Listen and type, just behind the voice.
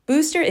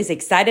Booster is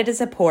excited to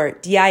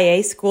support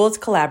DIA Schools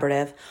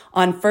Collaborative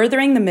on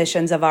furthering the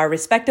missions of our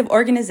respective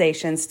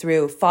organizations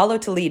through Follow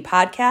to Lead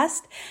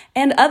podcast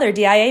and other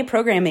DIA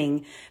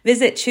programming.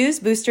 Visit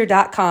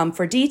choosebooster.com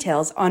for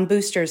details on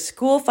Booster's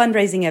school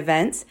fundraising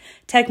events,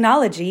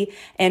 technology,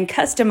 and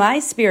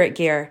customized spirit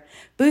gear.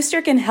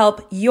 Booster can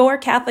help your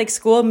Catholic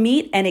school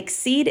meet and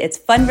exceed its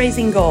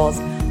fundraising goals.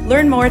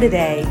 Learn more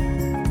today.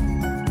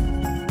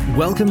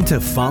 Welcome to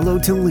Follow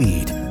to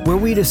Lead, where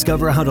we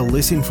discover how to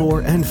listen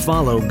for and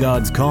follow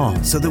God's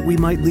call so that we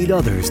might lead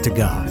others to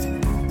God.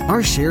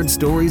 Our shared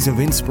stories of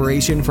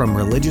inspiration from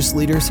religious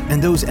leaders and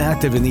those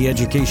active in the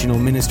educational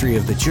ministry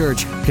of the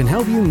church can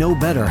help you know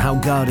better how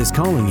God is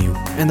calling you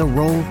and the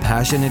role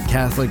passionate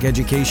Catholic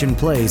education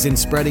plays in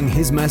spreading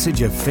His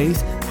message of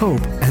faith,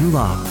 hope, and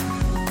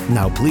love.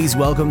 Now please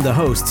welcome the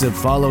hosts of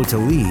Follow to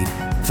Lead,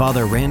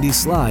 Father Randy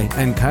Sly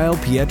and Kyle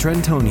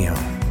Pietrantonio.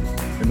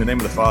 In the name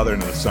of the Father,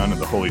 and of the Son, and of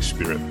the Holy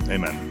Spirit.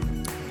 Amen.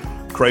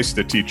 Christ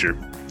the teacher,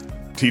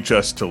 teach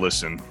us to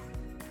listen.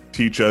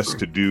 Teach us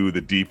to do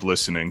the deep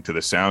listening to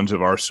the sounds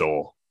of our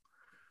soul,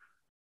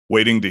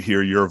 waiting to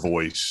hear your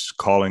voice,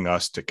 calling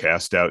us to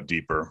cast out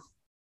deeper,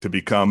 to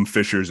become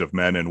fishers of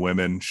men and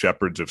women,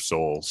 shepherds of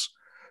souls,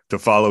 to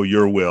follow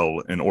your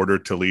will in order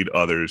to lead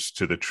others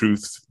to the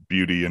truth,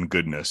 beauty, and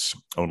goodness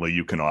only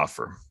you can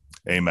offer.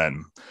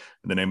 Amen.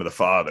 In the name of the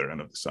Father,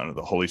 and of the Son, and of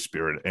the Holy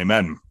Spirit.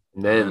 Amen.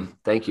 Amen.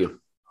 Thank you.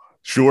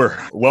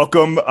 Sure.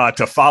 Welcome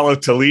to Follow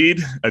to Lead,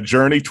 a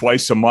journey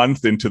twice a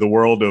month into the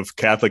world of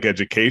Catholic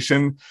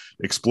education,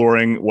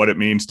 exploring what it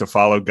means to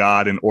follow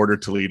God in order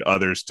to lead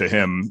others to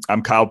Him.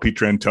 I'm Kyle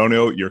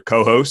Pietrantonio, your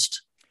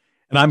co-host.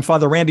 And I'm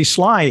Father Randy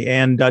Sly.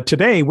 And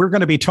today we're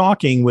going to be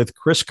talking with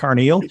Chris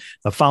Carneal,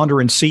 the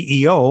founder and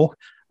CEO,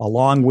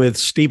 along with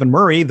Stephen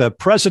Murray, the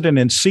President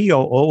and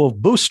COO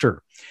of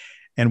Booster.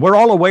 And we're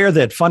all aware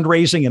that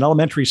fundraising in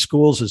elementary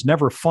schools is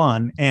never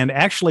fun and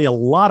actually a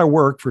lot of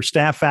work for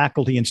staff,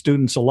 faculty, and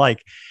students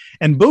alike.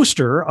 And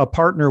Booster, a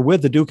partner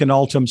with the Duc In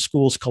Altum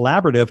Schools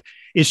Collaborative,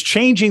 is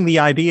changing the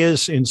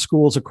ideas in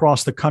schools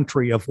across the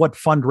country of what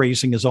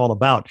fundraising is all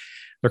about.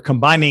 They're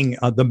combining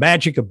the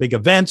magic of big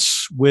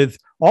events with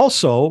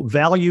also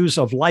values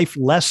of life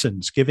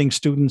lessons, giving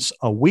students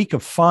a week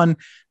of fun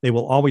they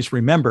will always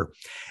remember.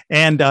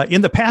 And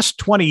in the past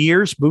 20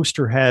 years,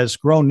 Booster has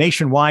grown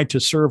nationwide to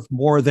serve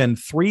more than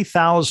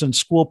 3,000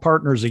 school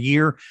partners a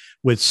year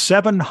with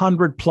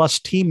 700 plus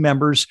team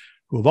members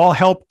who have all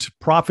helped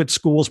profit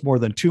schools more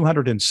than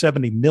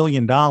 $270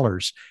 million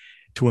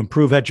to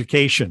improve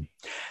education.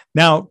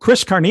 Now,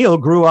 Chris Carneal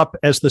grew up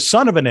as the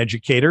son of an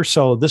educator,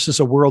 so this is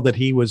a world that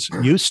he was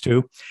used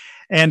to,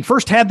 and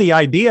first had the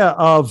idea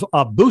of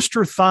a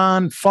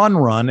Booster-thon fun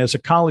run as a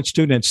college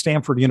student at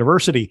Stanford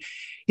University.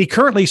 He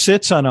currently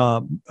sits on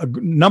a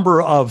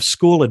number of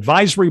school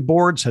advisory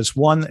boards, has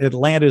won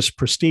Atlanta's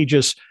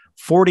prestigious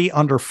 40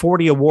 Under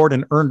 40 award,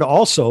 and earned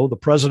also the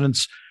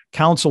President's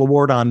Council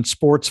Award on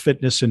Sports,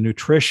 Fitness, and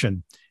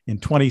Nutrition in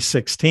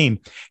 2016.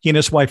 He and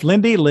his wife,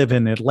 Lindy, live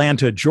in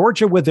Atlanta,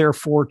 Georgia, with their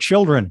 4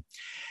 children.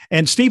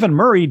 And Stephen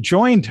Murray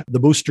joined the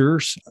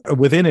Boosters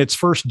within its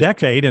first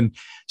decade. And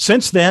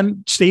since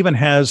then, Stephen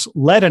has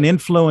led and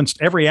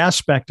influenced every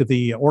aspect of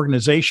the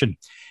organization.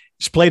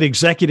 He's played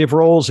executive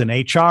roles in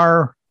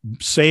HR,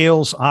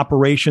 sales,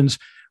 operations,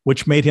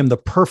 which made him the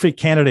perfect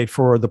candidate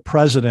for the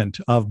president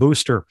of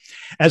Booster.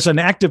 As an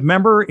active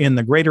member in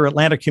the greater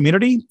Atlanta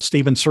community,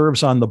 Stephen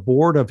serves on the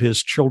board of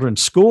his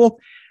children's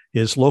school,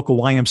 his local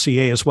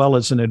YMCA, as well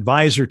as an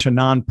advisor to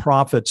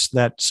nonprofits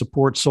that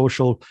support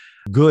social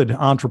good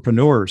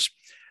entrepreneurs.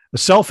 A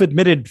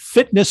self-admitted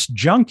fitness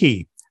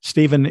junkie,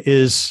 Stephen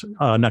is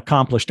an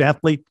accomplished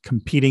athlete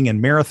competing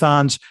in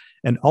marathons,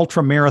 an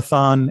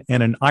ultramarathon,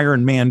 and an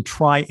Ironman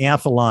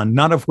triathlon,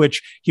 none of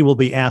which he will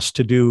be asked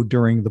to do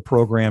during the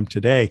program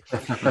today.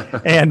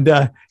 And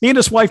he and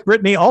his wife,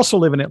 Brittany, also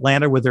live in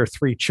Atlanta with their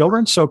 3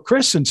 children. So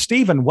Chris and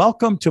Stephen,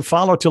 welcome to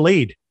Follow to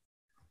Lead.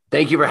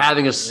 Thank you for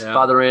having us,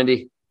 Father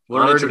Randy.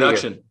 What an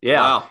introduction.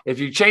 Yeah. Wow. If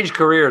you change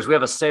careers, we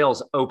have a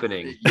sales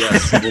opening.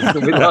 Yes.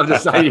 We'd love to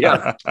sign you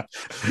up.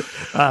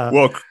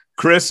 Well,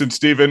 Chris and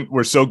Stephen,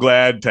 we're so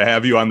glad to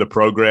have you on the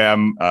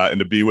program and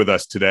to be with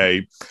us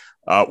today.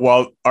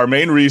 While our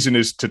main reason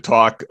is to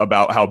talk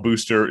about how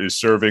Booster is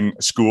serving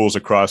schools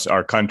across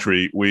our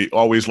country, we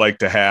always like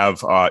to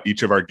have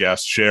each of our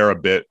guests share a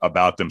bit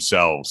about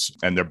themselves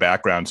and their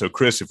background. So,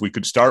 Chris, if we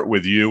could start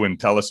with you and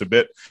tell us a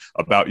bit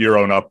about your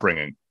own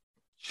upbringing.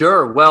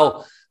 Sure.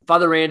 Well,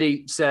 Father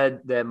Randy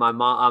said that my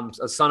mom,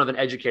 I'm a son of an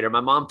educator.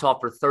 My mom taught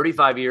for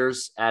 35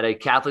 years at a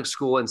Catholic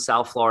school in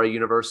South Florida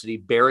University,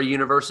 Barry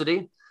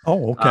University.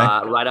 Oh,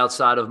 okay. Right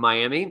outside of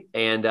Miami.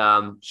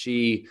 And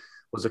she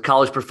was a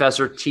college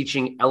professor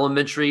teaching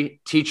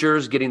elementary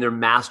teachers getting their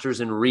master's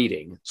in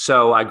reading.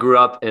 So I grew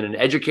up in an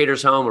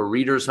educator's home, a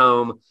reader's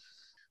home.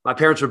 My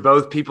parents were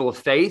both people of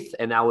faith,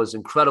 and that was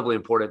incredibly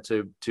important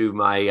to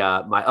my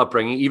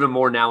upbringing. Even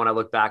more now when I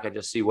look back, I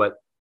just see what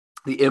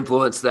the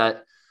influence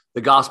that the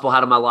gospel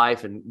had on my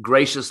life, and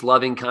gracious,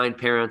 loving, kind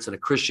parents and a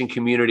Christian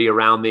community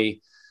around me.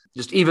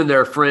 Just even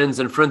their friends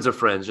and friends of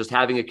friends, just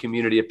having a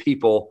community of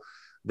people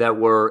that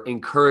were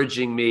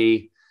encouraging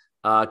me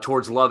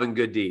towards love and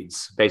good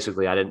deeds.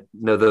 Basically, I didn't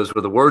know those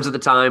were the words at the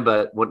time,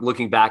 but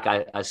looking back,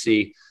 I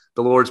see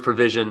the Lord's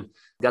provision.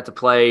 Got to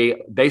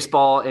play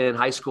baseball in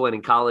high school and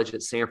in college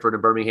at Sanford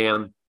and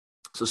Birmingham.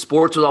 So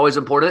sports was always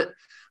important,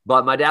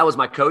 but my dad was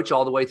my coach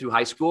all the way through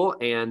high school.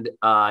 And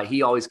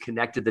he always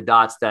connected the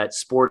dots that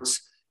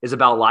sports is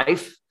about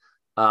life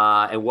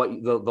and what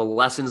the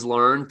lessons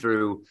learned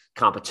through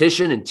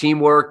competition and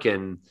teamwork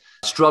and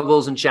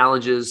struggles and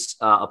challenges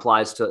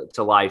applies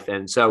to life.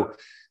 And so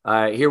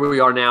here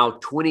we are now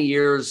 20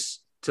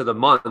 years to the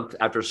month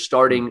after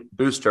starting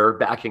Booster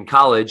back in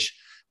college.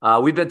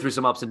 We've been through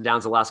some ups and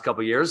downs the last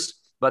couple of years,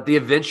 but the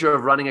adventure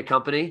of running a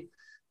company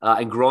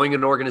and growing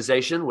an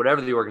organization,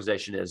 whatever the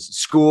organization is,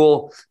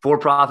 school,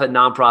 for-profit,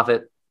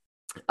 nonprofit,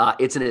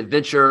 it's an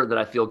adventure that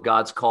I feel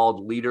God's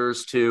called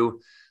leaders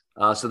to.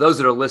 So those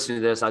that are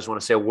listening to this, I just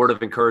want to say a word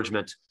of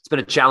encouragement. It's been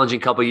a challenging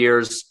couple of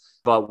years,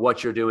 but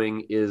what you're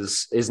doing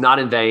is not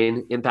in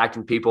vain.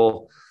 Impacting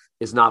people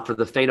is not for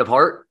the faint of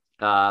heart,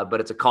 but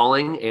it's a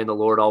calling, and the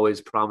Lord always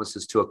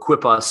promises to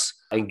equip us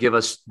and give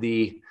us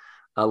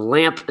a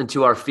lamp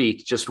into our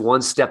feet, just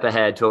one step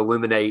ahead to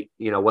illuminate,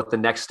 what the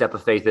next step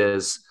of faith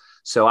is.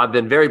 So I've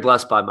been very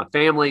blessed by my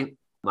family,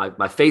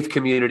 my faith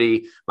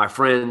community, my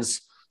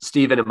friends,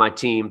 Stephen and my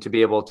team, to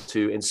be able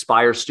to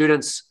inspire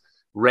students,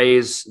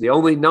 raise the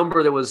only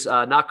number that was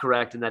not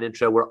correct in that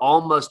intro. We're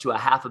almost to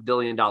 $500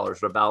 million. We're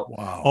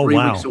about 3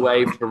 weeks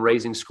away from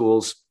raising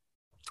schools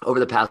over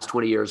the past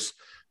 20 years,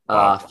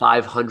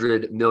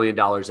 $500 million.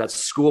 That's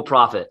school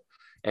profit.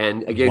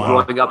 And again,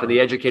 growing up in the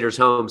educator's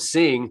home,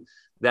 seeing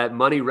that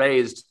money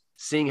raised,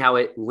 seeing how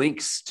it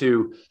links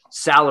to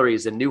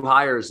salaries and new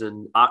hires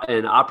and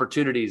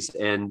opportunities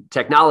and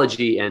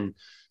technology and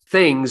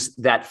things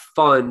that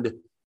fund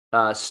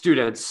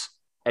students'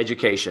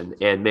 education.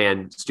 And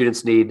man,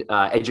 students need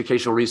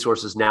educational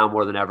resources now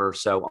more than ever.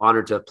 So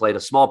honored to have played a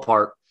small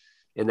part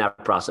in that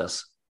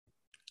process.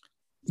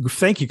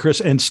 Thank you,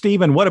 Chris. And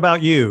Stephen, what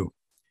about you?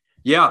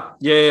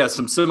 Yeah.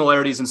 Some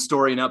similarities in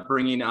story and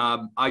upbringing.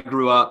 I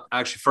grew up,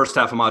 actually, first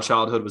half of my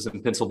childhood was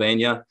in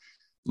Pennsylvania.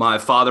 My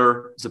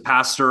father is a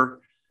pastor.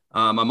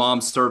 My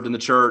mom served in the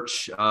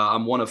church.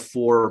 I'm one of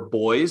 4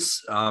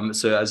 boys.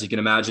 So as you can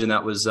imagine,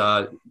 that was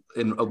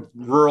in a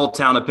rural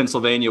town of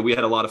Pennsylvania. We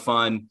had a lot of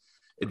fun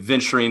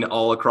adventuring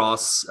all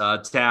across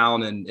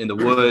town and in the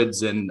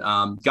woods, and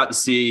got to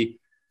see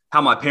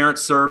how my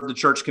parents served the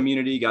church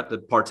community, got to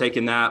partake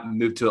in that,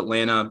 moved to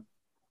Atlanta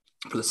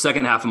for the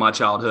second half of my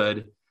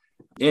childhood.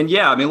 And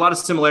a lot of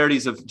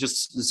similarities of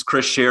just, as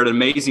Chris shared, an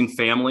amazing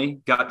family,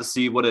 got to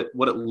see what it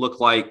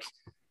looked like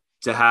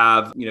to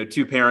have,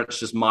 2 parents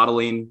just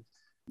modeling,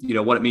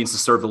 what it means to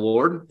serve the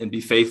Lord and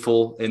be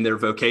faithful in their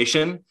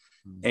vocation.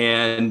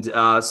 And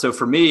so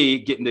for me,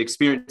 getting to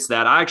experience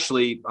that, I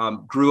actually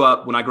grew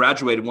up, when I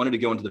graduated, wanted to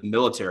go into the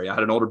military. I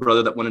had an older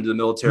brother that went into the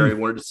military,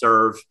 wanted to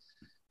serve,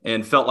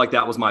 and felt like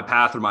that was my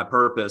path or my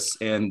purpose.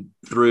 And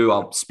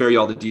I'll spare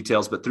you all the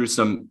details, but through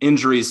some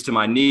injuries to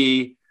my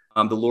knee,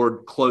 the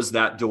Lord closed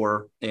that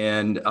door.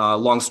 And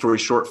long story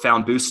short,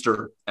 found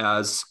Booster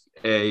as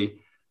a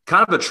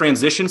kind of a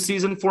transition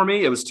season for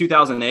me. It was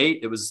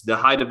 2008. It was the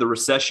height of the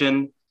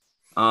recession.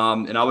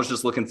 And I was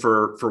just looking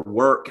for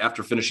work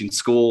after finishing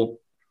school,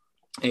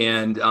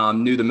 and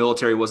knew the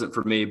military wasn't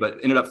for me, but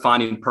ended up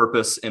finding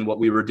purpose in what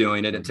we were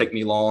doing. It didn't take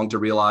me long to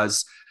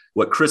realize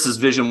what Chris's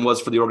vision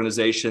was for the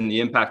organization, the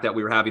impact that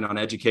we were having on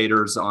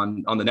educators,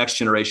 on the next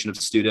generation of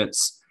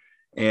students.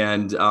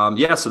 And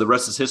so the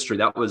rest is history.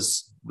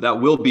 That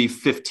will be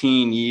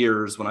 15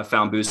 years when I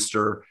found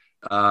Booster.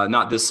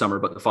 Not this summer,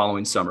 but the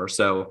following summer.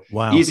 So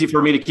Easy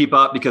for me to keep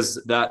up,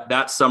 because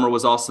that summer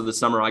was also the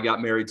summer I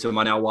got married to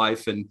my now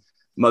wife and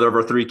mother of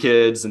our 3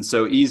 kids. And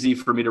so easy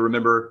for me to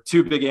remember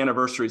 2 big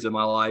anniversaries in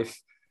my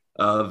life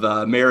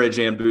of marriage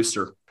and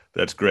Booster.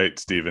 That's great,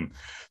 Stephen.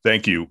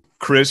 Thank you.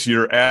 Chris,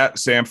 you're at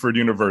Sanford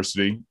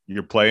University,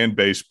 you're playing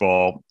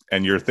baseball,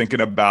 and you're thinking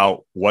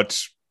about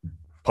what's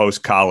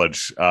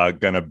post-college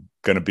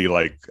gonna be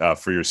like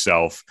for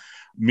yourself.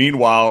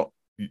 Meanwhile,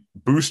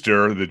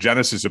 Booster, the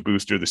genesis of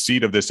Booster, the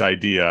seed of this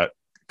idea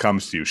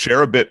comes to you.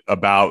 Share a bit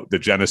about the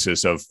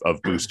genesis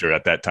of Booster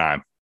at that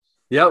time.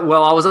 Yeah,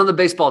 well, I was on the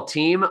baseball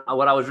team.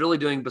 What I was really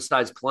doing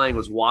besides playing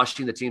was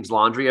washing the team's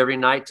laundry every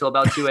night till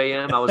about 2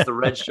 a.m. I was the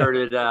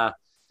redshirted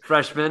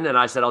freshman, and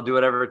I said, I'll do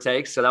whatever it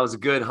takes. So that was a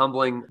good,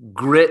 humbling,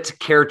 grit,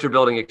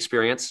 character-building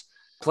experience.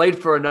 Played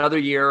for another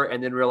year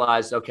and then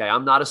realized, okay,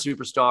 I'm not a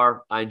superstar.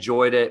 I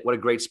enjoyed it. What a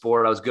great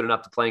sport. I was good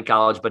enough to play in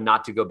college, but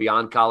not to go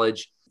beyond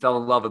college. Fell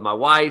in love with my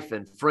wife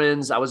and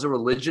friends. I was a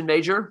religion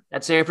major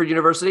at Sanford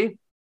University,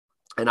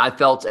 and I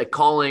felt a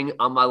calling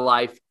on my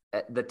life.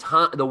 At the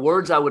time, the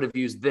words I would have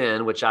used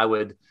then, which I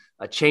would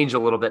change a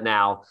little bit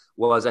now,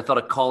 was I felt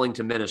a calling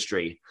to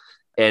ministry.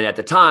 And at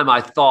the time,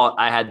 I thought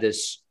I had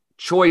this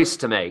choice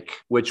to make,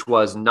 which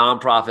was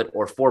nonprofit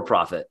or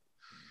for-profit.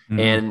 Mm-hmm.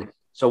 And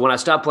so when I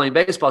stopped playing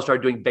baseball, I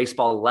started doing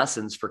baseball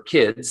lessons for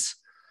kids.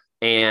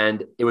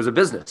 and it was a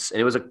business,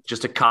 and it was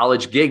just a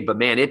college gig, but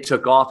man, it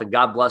took off, and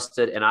God blessed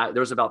it. And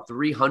there was about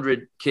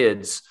 300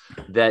 kids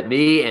that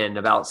me and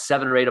about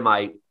 7 or 8 of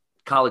my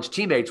college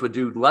teammates would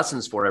do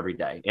lessons for every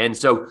day. And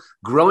so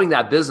growing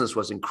that business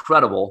was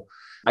incredible.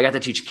 I got to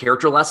teach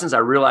character lessons. I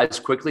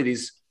realized quickly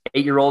these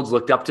 8-year-olds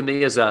looked up to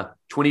me as a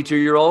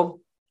 22-year-old.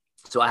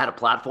 So I had a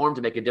platform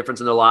to make a difference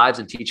in their lives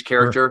and teach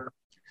character. Sure.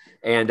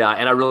 And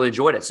I really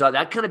enjoyed it. So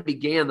that kind of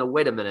began the,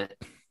 wait a minute,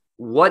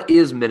 what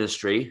is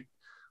ministry?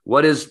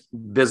 What is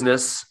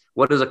business?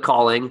 What is a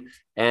calling?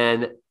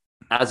 And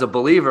as a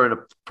believer and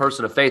a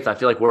person of faith, I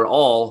feel like we're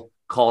all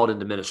called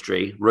into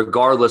ministry,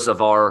 regardless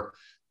of our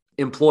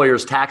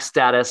employer's tax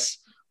status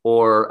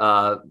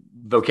or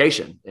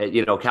vocation.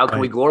 How can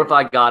we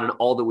glorify God in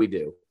all that we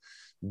do?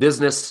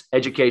 Business,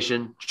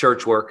 education,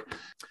 church work.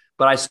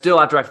 But I still,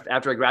 after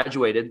I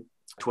graduated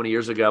 20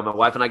 years ago, my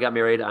wife and I got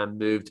married. I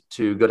moved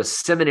to go to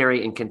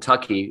seminary in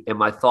Kentucky. And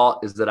my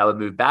thought is that I would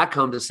move back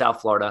home to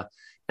South Florida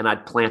and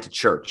I'd plant a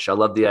church. I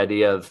love the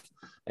idea of,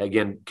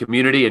 again,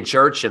 community and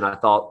church. And I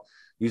thought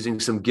using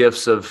some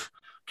gifts of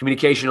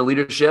communication and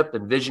leadership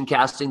and vision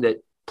casting,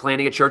 that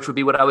planting a church would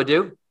be what I would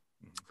do.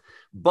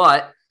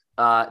 But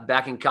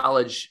back in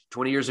college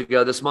 20 years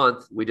ago this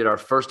month, we did our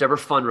first ever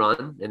fun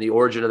run. And the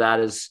origin of that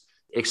is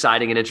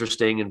exciting and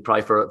interesting, and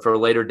probably for a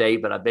later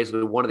date. But I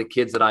basically, one of the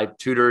kids that I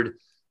tutored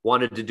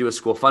wanted to do a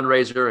school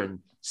fundraiser and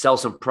sell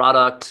some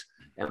product.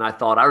 And I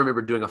thought, I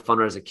remember doing a fun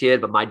run as a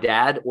kid, but my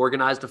dad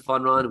organized a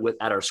fun run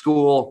at our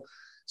school.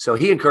 So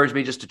he encouraged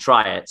me just to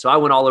try it. So I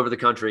went all over the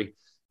country,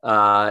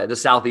 the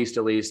Southeast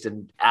at least,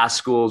 and asked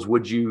schools,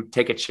 would you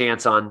take a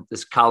chance on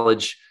this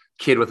college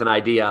kid with an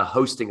idea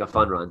hosting a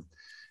fun run?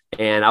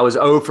 And I was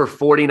 0 for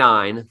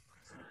 49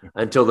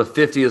 until the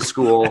 50th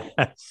school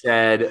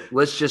said,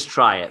 let's just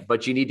try it,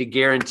 but you need to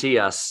guarantee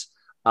us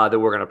that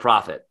we're going to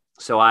profit.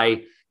 So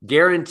I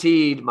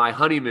guaranteed my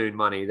honeymoon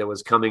money that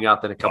was coming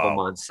up in a couple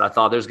months. I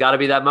thought there's got to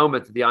be that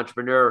moment that the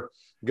entrepreneur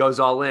goes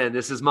all in.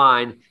 This is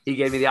mine. He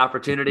gave me the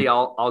opportunity.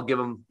 I'll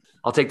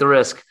take the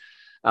risk.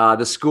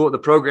 The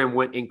program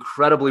went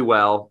incredibly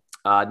well,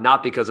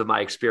 not because of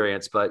my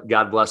experience, but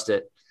God blessed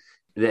it.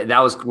 That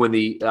was when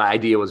the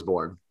idea was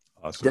born.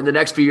 Awesome. Then the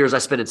next few years I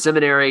spent in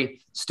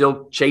seminary,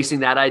 still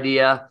chasing that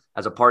idea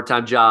as a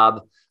part-time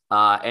job.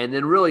 And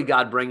then really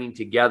God bringing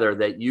together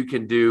that you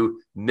can do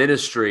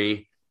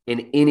ministry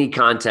in any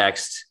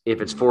context if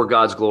it's for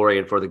God's glory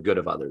and for the good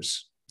of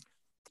others.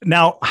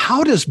 Now,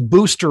 how does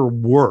Booster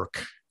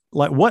work?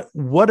 Like what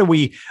are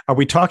we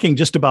talking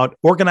just about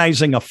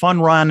organizing a fun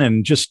run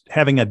and just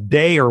having a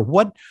day, or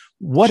what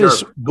Sure.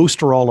 is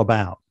Booster all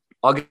about?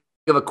 I'll give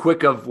a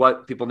quick of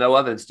what people know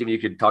of, and Stephen, you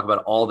could talk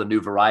about all the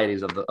new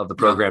varieties of the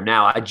program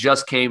now. I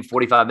just came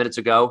 45 minutes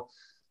ago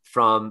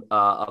from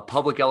a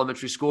public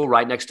elementary school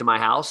right next to my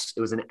house.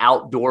 It was an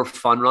outdoor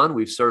fun run.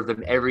 We've served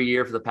them every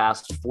year for the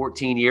past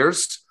 14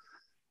 years.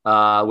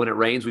 When it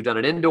rains, we've done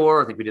an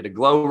indoor. I think we did a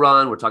glow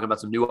run. We're talking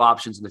about some new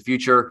options in the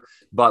future.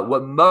 But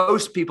what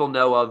most people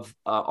know of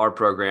our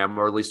program,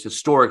 or at least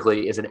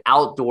historically, is an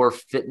outdoor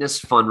fitness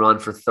fun run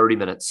for 30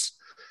 minutes.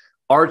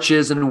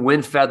 Arches and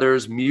wind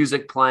feathers,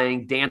 music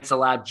playing, dance a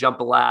lap, jump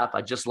a lap.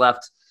 I just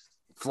left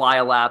fly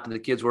a lap, and the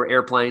kids were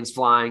airplanes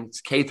flying. It's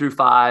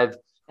K-5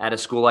 at a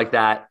school like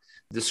that.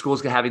 The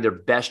school's having their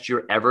best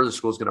year ever. The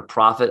school's going to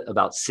profit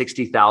about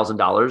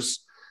 $60,000.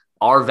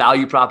 Our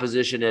value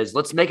proposition is,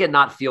 let's make it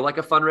not feel like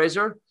a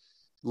fundraiser.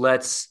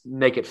 Let's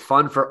make it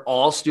fun for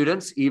all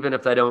students, even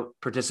if they don't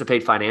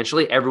participate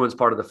financially. Everyone's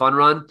part of the fun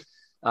run.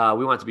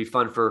 We want it to be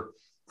fun for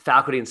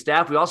faculty and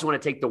staff. We also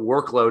want to take the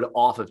workload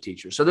off of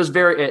teachers. So there's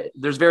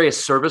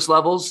various service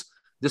levels.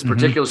 This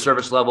particular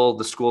service level,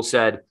 the school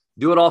said,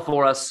 do it all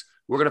for us.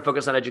 We're going to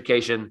focus on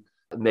education,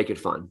 make it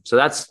fun. So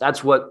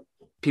that's what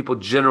people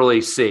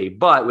generally see,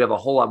 but we have a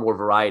whole lot more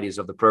varieties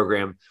of the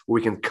program where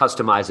we can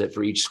customize it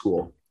for each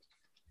school.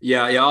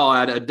 Yeah. I'll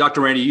add,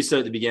 Dr. Randy, you said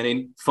at the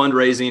beginning,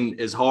 fundraising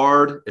is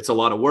hard. It's a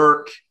lot of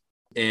work,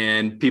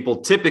 and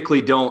people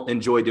typically don't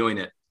enjoy doing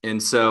it.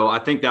 And so I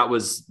think that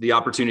was the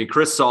opportunity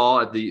Chris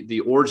saw at the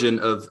origin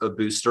of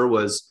Booster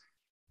was,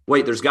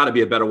 wait, there's got to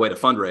be a better way to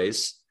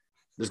fundraise.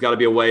 There's got to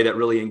be a way that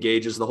really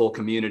engages the whole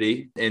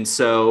community. And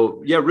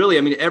so, yeah, really,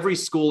 I mean, every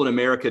school in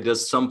America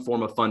does some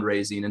form of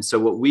fundraising. And so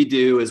what we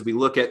do is we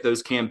look at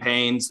those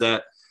campaigns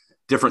that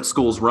different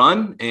schools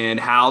run and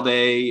how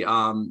they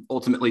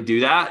ultimately do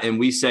that. And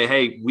we say,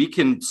 hey, we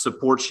can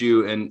support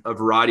you in a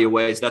variety of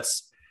ways.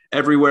 That's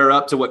everywhere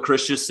up to what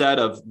Chris just said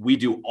of we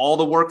do all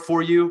the work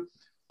for you,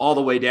 all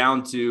the way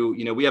down to,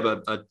 we have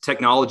a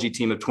technology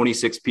team of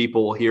 26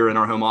 people here in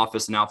our home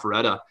office in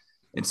Alpharetta.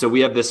 And so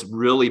we have this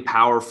really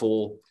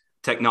powerful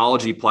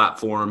technology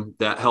platform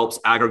that helps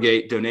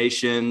aggregate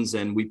donations.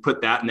 And we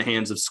put that in the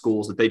hands of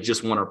schools that they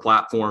just want our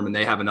platform and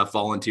they have enough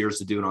volunteers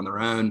to do it on their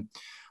own.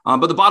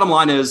 But the bottom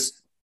line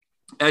is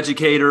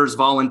educators,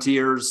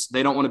 volunteers,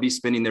 they don't want to be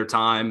spending their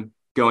time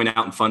going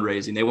out and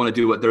fundraising. They want to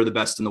do what they're the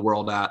best in the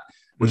world at,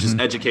 which is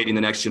educating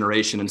the next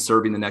generation and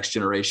serving the next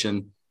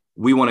generation.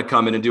 We want to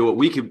come in and do what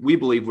we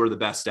believe we're the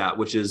best at,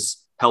 which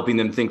is helping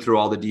them think through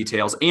all the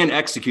details and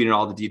executing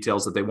all the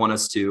details that they want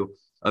us to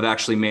of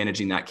actually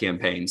managing that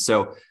campaign.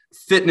 So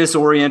fitness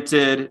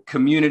oriented,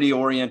 community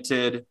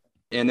oriented,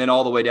 and then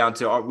all the way down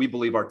to we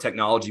believe our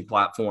technology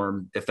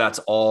platform, if that's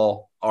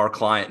all our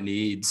client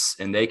needs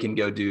and they can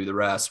go do the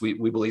rest, we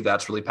believe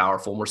that's really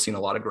powerful. And we're seeing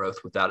a lot of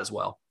growth with that as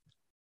well.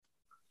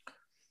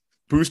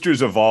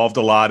 Booster's evolved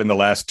a lot in the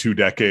last 2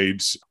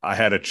 decades. I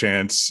had a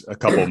chance a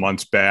couple of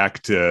months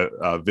back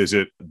to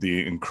visit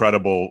the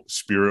incredible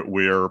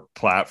Spiritware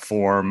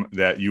platform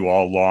that you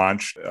all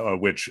launched,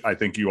 which I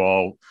think you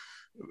all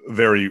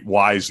very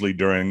wisely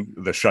during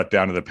the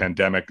shutdown of the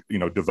pandemic,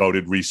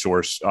 devoted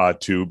resource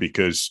to,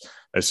 because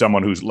as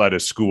someone who's led a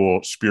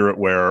school,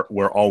 Spiritware,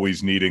 we're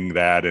always needing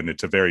that. And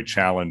it's a very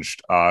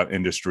challenged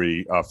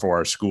industry for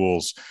our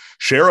schools.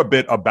 Share a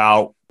bit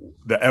about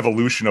the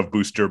evolution of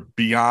Booster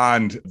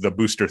beyond the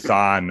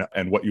Booster-thon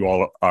and what you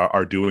all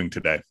are doing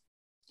today.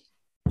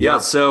 Yeah,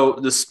 so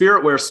the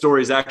Spiritware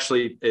story is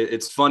actually,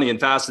 it's funny and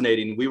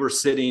fascinating. We were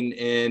sitting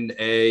in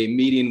a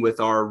meeting with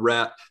our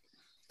rep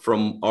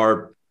from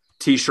our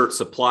t-shirt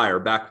supplier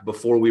back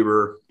before we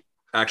were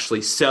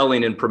actually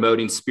selling and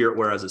promoting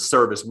Spiritware as a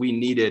service. We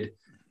needed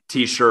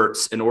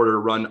t-shirts in order to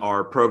run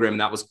our program,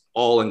 and that was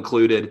all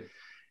included.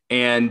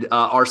 And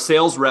our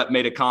sales rep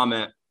made a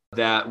comment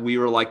that we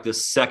were like the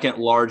second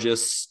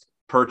largest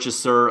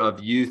purchaser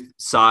of youth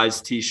size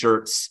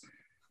t-shirts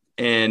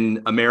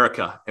in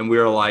America. And we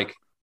were like,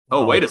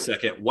 oh, wait a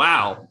second.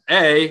 Wow.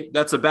 A,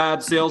 that's a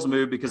bad sales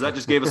move because that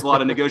just gave us a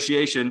lot of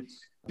negotiation.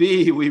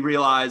 B, we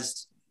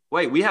realized,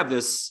 wait, we have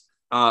this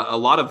a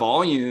lot of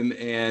volume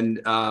and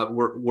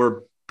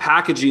we're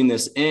packaging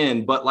this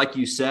in. But like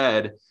you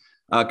said,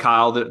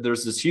 Kyle,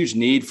 there's this huge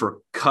need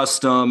for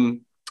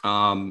custom,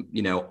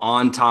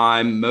 on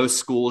time. Most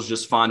schools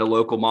just find a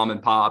local mom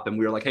and pop. And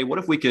we were like, hey, what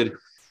if we could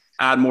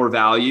add more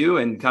value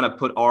and kind of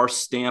put our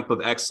stamp of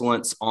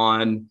excellence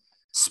on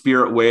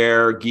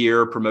Spiritware,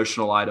 gear,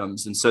 promotional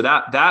items. And so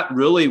that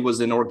really was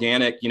an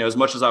organic, as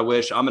much as I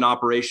wish, I'm an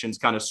operations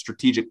kind of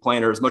strategic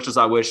planner, as much as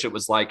I wish it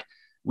was like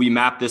we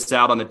mapped this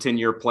out on a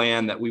 10-year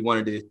plan that we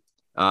wanted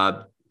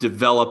to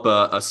develop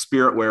a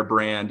Spiritware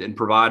brand and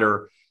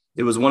provider.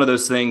 It was one of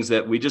those things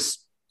that we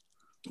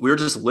were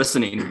just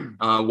listening.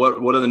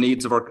 What are the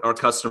needs of our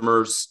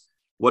customers?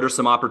 What are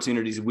some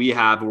opportunities we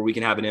have where we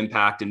can have an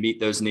impact and meet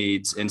those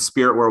needs? And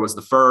Spiritware was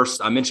the first.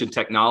 I mentioned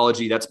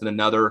technology. That's been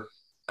another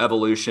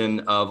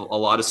evolution of a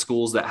lot of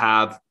schools that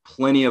have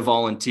plenty of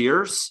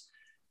volunteers.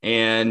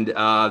 And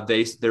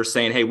they're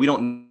saying, hey, we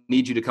don't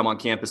need you to come on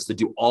campus to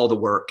do all the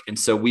work. And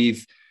so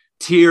we've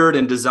tiered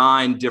and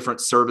designed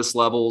different service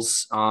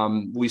levels.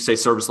 We say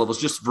service levels,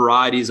 just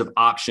varieties of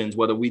options,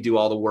 whether we do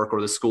all the work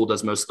or the school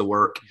does most of the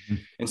work. Mm-hmm.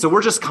 And so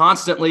we're just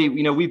constantly,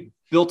 we've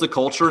built a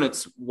culture, and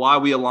it's why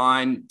we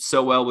align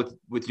so well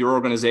with your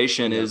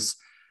organization, is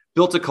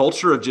built a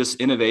culture of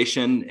just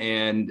innovation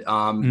and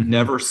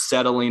never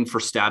settling for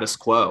status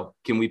quo.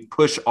 Can we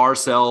push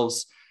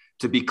ourselves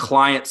to be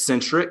client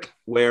centric,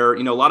 where,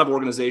 a lot of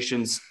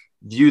organizations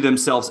view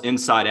themselves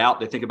inside out.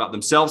 They think about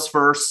themselves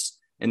first,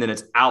 and then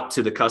it's out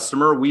to the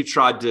customer. We've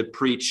tried to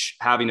preach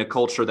having a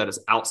culture that is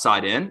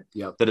outside in,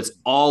 that it's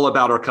all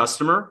about our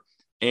customer.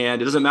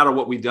 And it doesn't matter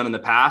what we've done in the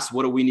past.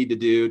 What do we need to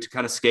do to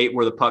kind of skate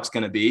where the puck's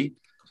going to be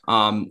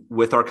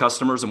with our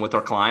customers and with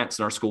our clients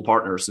and our school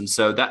partners? And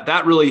so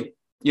that really,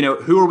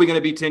 who are we going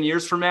to be 10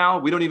 years from now?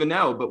 We don't even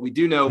know, but we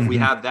do know if we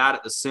have that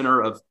at the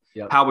center of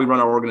how we run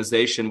our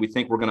organization, we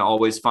think we're going to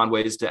always find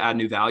ways to add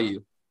new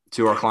value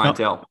to our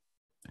clientele.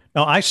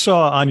 Now, I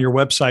saw on your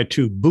website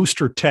too,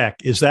 Booster Tech.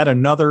 Is that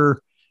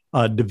another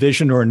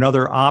division or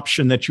another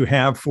option that you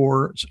have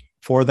for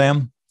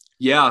them?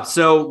 Yeah.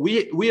 So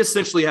we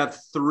essentially have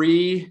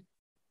 3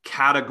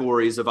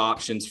 categories of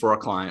options for our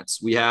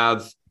clients. We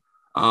have,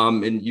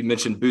 and you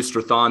mentioned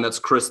Booster-thon. That's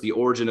Chris, the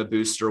origin of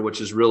Booster,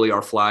 which is really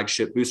our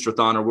flagship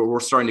Booster-thon, or we're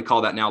starting to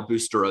call that now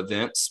Booster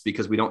events,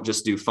 because we don't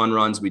just do fun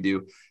runs. We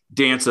do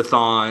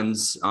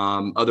dance-a-thons,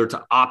 other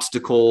to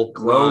obstacle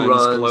glow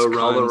runs,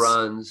 color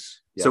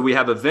runs. Yep. So we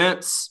have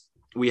events,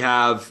 we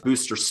have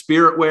Booster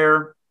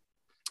Spiritware,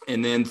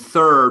 and then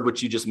third,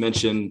 which you just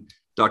mentioned,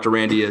 Dr.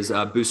 Randy, is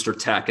Booster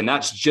Tech. And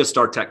that's just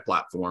our tech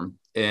platform.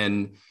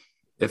 And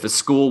if a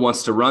school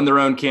wants to run their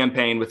own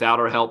campaign without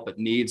our help, but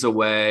needs a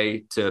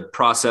way to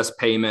process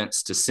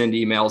payments, to send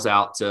emails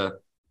out to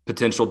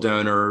potential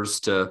donors,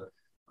 to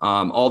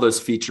all those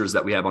features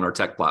that we have on our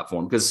tech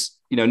platform. Because,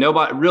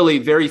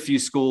 very few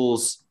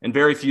schools and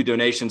very few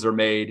donations are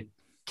made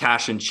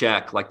cash and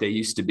check like they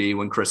used to be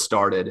when Chris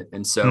started.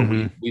 And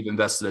so we've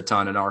invested a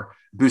ton in our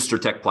Booster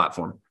Tech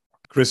platform.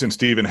 Chris and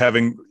Stephen,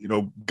 having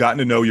gotten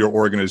to know your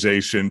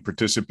organization,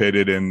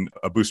 participated in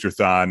a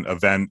Booster-thon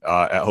event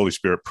at Holy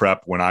Spirit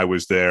Prep when I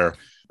was there,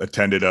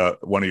 attended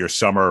one of your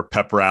summer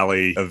pep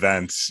rally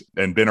events,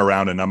 and been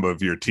around a number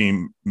of your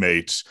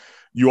teammates,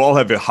 you all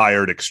have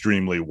hired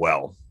extremely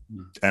well.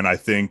 And I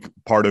think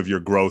part of your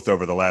growth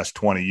over the last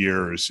 20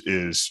 years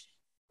is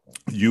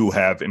you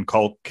have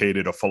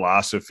inculcated a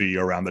philosophy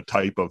around the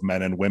type of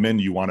men and women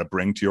you want to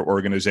bring to your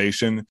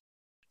organization.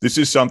 This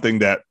is something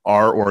that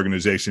our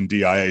organization,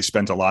 DIA,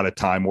 spent a lot of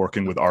time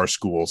working with our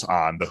schools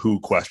on, the who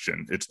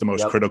question. It's the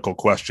most critical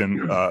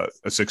question a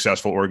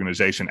successful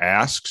organization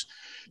asks.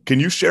 Can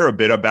you share a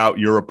bit about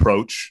your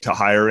approach to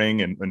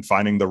hiring and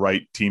finding the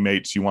right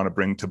teammates you want to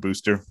bring to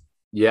Booster?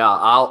 Yeah,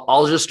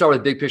 I'll just start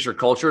with big picture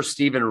culture.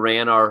 Stephen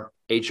ran our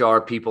HR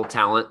people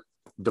talent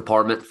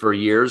department for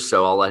years,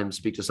 so I'll let him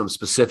speak to some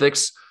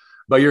specifics.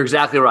 But you're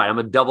exactly right. I'm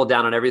going to double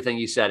down on everything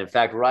you said. In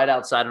fact, right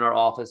outside in our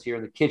office here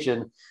in the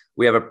kitchen,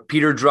 we have a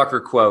Peter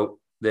Drucker quote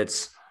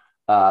that's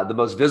the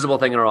most visible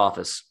thing in our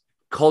office.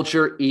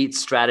 Culture eats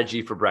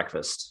strategy for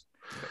breakfast.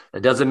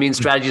 That doesn't mean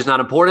strategy is not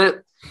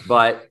important,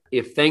 but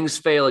if things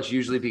fail, it's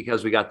usually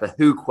because we got the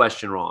who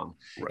question wrong.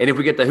 Right. And if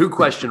we get the who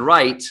question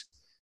right,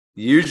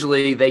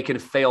 usually they can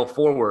fail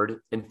forward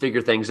and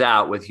figure things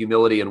out with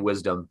humility and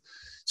wisdom.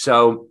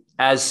 So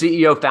as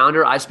CEO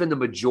founder, I spend the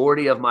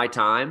majority of my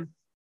time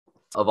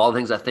of all the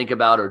things I think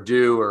about or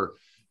do or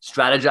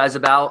strategize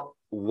about.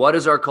 What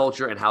is our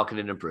culture and how can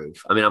it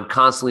improve? I mean, I'm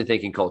constantly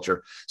thinking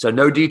culture. So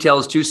no detail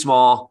is too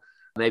small.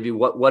 Maybe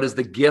what is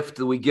the gift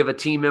that we give a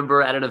team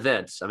member at an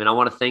event? I mean, I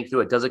want to think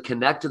through it. Does it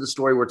connect to the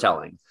story we're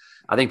telling?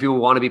 I think people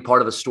want to be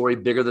part of a story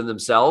bigger than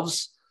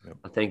themselves. Yep.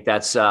 I think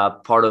that's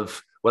part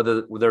of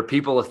whether they're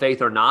people of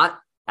faith or not.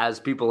 As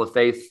people of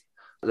faith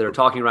that are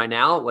talking right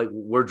now, like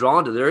we're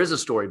drawn to, there is a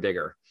story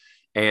bigger.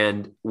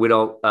 And we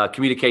don't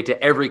communicate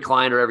to every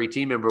client or every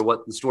team member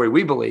what the story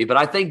we believe. But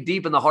I think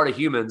deep in the heart of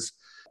humans,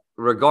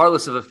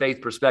 regardless of a faith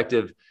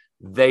perspective,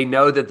 they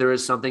know that there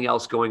is something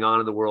else going on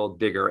in the world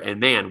bigger. And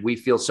man, we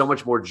feel so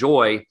much more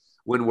joy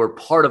when we're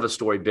part of a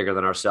story bigger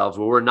than ourselves,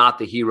 where we're not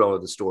the hero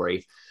of the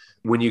story.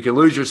 When you can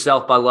lose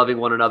yourself by loving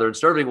one another and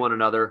serving one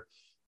another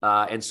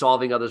and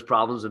solving others'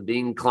 problems and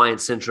being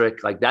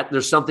client-centric like that,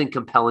 there's something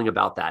compelling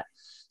about that.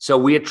 So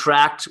we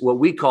attract what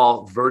we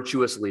call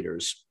virtuous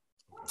leaders.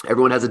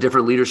 Everyone has a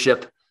different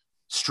leadership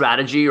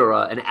strategy or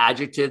an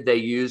adjective they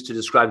use to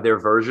describe their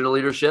version of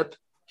leadership.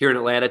 Here in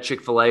Atlanta,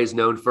 Chick-fil-A is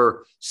known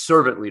for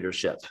servant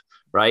leadership,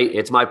 right?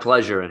 It's my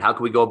pleasure. And how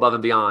can we go above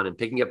and beyond and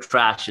picking up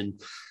trash?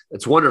 And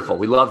it's wonderful.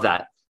 We love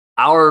that.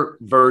 Our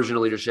version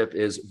of leadership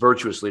is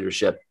virtuous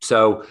leadership.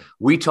 So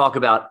we talk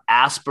about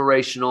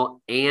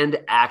aspirational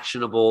and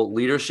actionable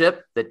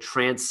leadership that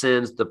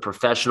transcends the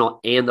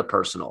professional and the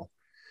personal.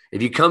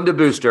 If you come to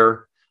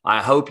Booster,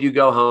 I hope you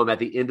go home at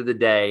the end of the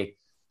day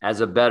as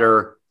a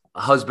better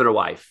husband or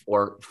wife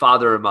or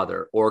father or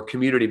mother or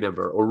community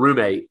member or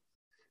roommate.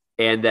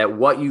 And that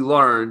what you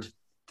learned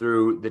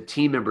through the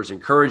team members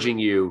encouraging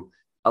you,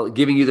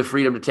 giving you the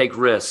freedom to take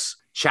risks,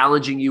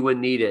 challenging you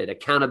when needed,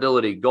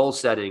 accountability, goal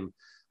setting.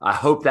 I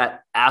hope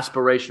that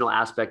aspirational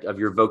aspect of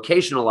your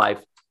vocational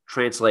life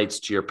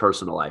translates to your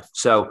personal life.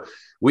 So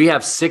we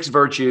have 6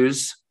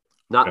 virtues.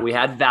 We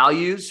had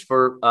values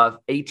for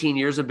 18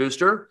 years in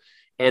Booster.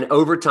 And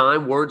over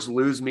time, words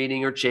lose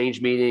meaning or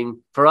change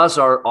meaning. For us,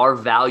 our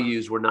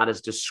values were not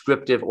as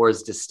descriptive or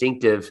as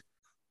distinctive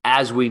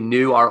as we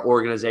knew our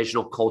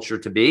organizational culture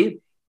to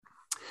be.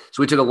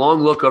 So we took a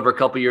long look over a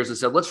couple of years and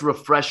said, let's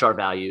refresh our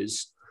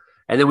values.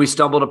 And then we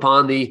stumbled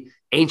upon the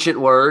ancient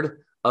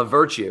word of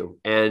virtue.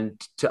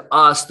 And to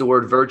us, the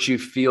word virtue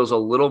feels a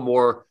little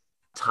more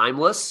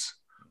timeless,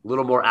 a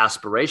little more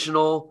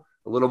aspirational,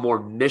 a little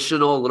more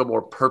missional, a little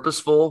more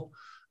purposeful,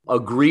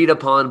 agreed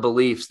upon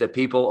beliefs that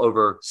people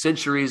over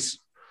centuries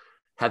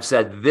have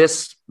said,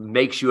 this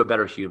makes you a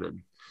better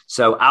human.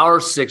 So our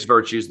 6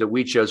 virtues that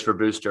we chose for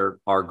Booster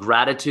are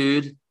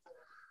gratitude,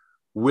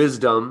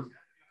 wisdom,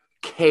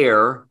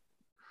 care,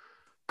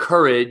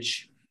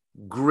 courage,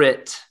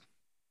 grit,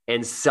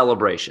 and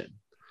celebration.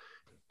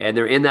 And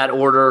they're in that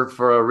order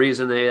for a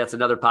reason. That's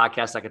another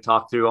podcast I could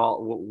talk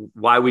through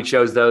why we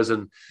chose those.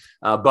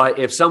 But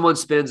if someone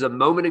spends a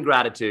moment in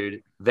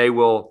gratitude, they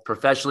will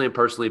professionally and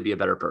personally be a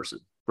better person,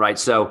 right?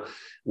 So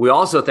we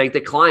also think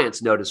that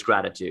clients notice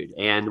gratitude,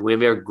 and we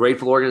have a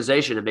grateful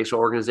organization. It makes our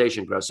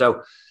organization grow.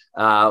 So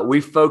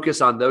we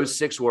focus on those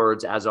 6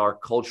 words as our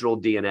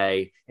cultural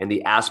DNA and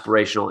the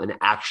aspirational and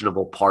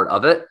actionable part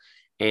of it.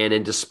 And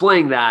in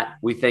displaying that,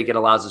 we think it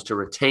allows us to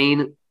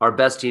retain our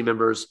best team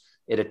members.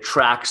 It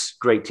attracts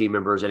great team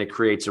members, and it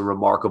creates a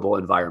remarkable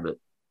environment.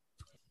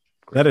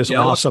 That is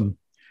awesome.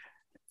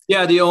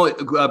 Yeah, the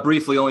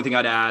only thing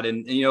I'd add,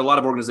 and a lot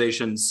of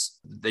organizations,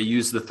 they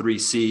use the 3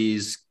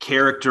 C's: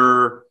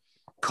 character,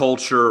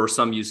 culture, or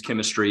some use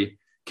chemistry.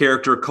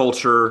 Character,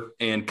 culture,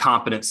 and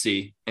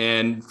competency.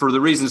 And for the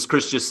reasons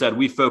Chris just said,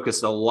 we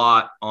focus a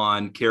lot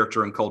on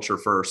character and culture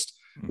first.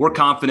 Mm-hmm. We're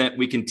confident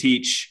we can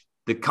teach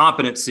the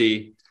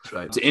competency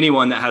to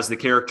anyone that has the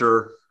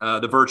character,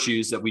 the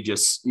virtues that we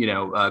just,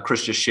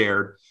 Chris just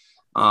shared,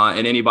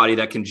 and anybody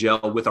that can gel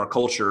with our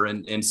culture.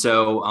 And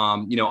so,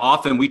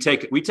 often we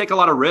take a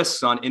lot of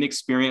risks on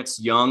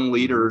inexperienced young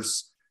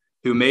leaders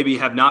who maybe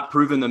have not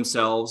proven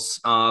themselves,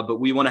 but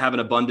we want to have an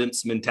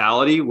abundance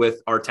mentality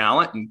with our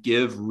talent and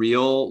give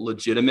real,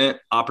 legitimate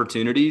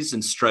opportunities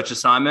and stretch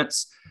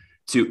assignments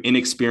to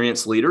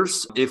inexperienced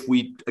leaders if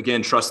we,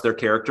 again, trust their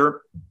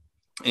character.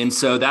 And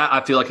so that, I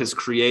feel like, has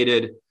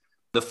created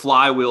the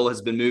flywheel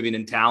has been moving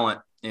in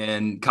talent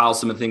And Kyle,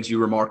 some of the things you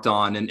remarked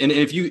on. And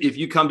if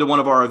you come to one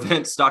of our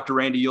events, Dr.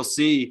 Randy, you'll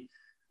see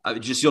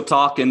you'll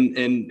talk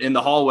in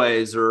the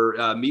hallways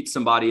or meet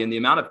somebody, and the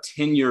amount of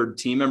tenured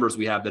team members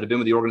we have that have been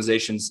with the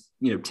organizations,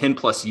 10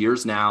 plus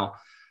years now.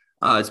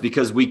 It's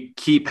because we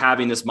keep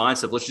having this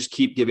mindset. Let's just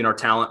keep giving our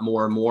talent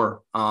more and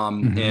more.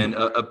 And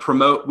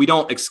promote. We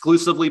don't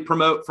exclusively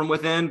promote from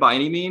within by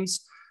any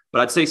means, but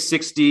I'd say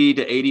 60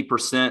 to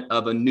 80%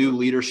 of a new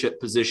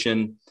leadership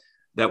position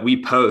that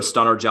we post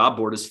on our job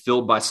board is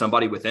filled by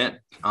somebody within.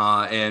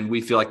 And we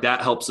feel like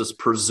that helps us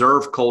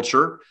preserve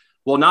culture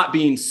while not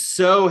being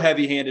so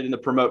heavy-handed in the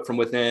promote from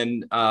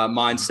within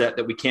mindset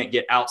that we can't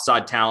get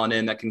outside talent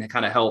in that can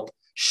kind of help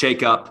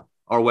shake up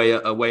our way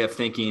of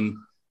thinking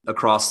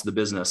across the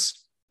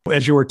business.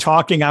 As you were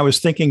talking, I was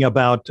thinking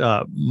about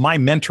my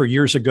mentor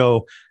years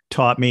ago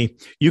taught me,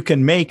 you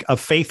can make a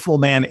faithful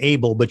man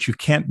able, but you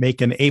can't make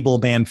an able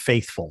man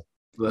faithful.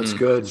 That's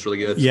good. It's really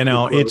good.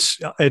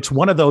 It's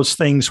one of those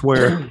things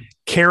where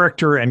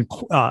character and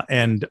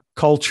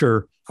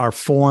culture are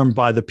formed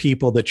by the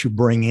people that you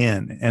bring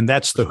in. And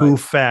that's the who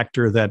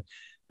factor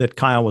that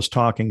Kyle was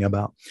talking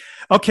about.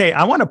 Okay,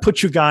 I want to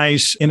put you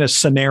guys in a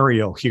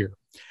scenario here.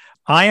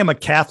 I am a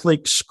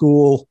Catholic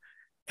school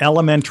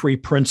elementary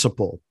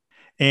principal,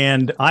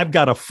 and I've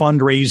got a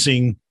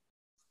fundraising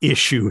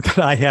issue that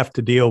I have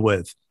to deal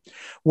with.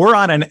 We're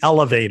on an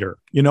elevator.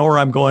 You know where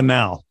I'm going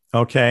now,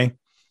 okay?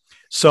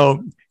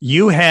 So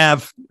you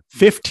have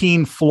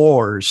 15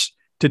 floors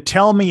to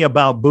tell me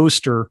about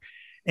Booster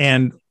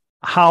and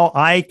how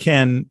I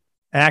can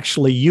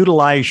actually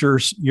utilize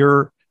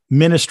your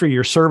ministry,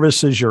 your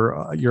services,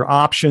 your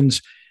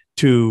options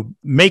to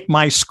make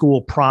my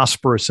school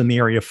prosperous in the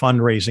area of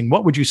fundraising.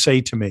 What would you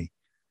say to me?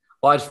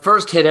 Well, I'd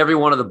first hit every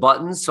one of the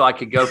buttons so I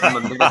could go from a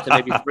minute to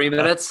maybe 3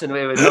 minutes, and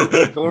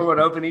the door would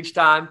open each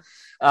time.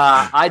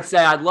 I'd say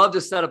I'd love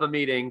to set up a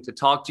meeting to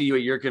talk to you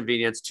at your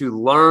convenience to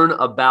learn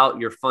about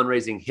your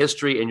fundraising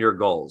history and your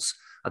goals.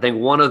 I think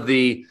one of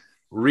the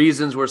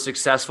reasons we're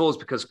successful is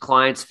because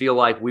clients feel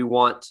like we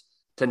want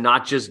to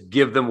not just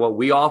give them what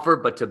we offer,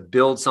 but to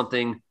build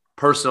something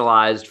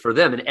personalized for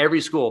them. And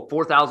every school,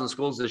 4,000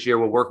 schools this year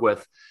we'll work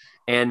with.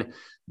 And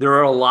there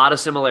are a lot of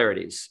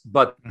similarities,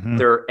 but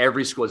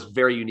every school is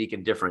very unique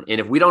and different.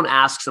 And if we don't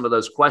ask some of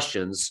those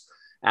questions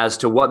as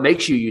to what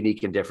makes you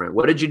unique and different,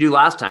 what did you do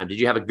last time? Did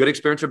you have a good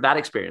experience or bad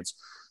experience?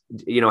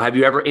 Have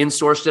you ever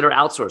insourced it or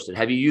outsourced it?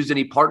 Have you used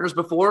any partners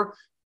before?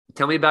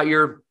 Tell me about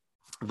your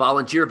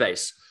volunteer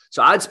base.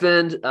 So I'd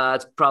spend,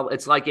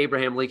 it's like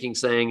Abraham Lincoln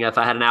saying, if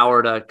I had an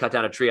hour to cut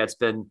down a tree, I'd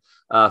spend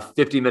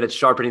 50 minutes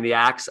sharpening the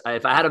axe.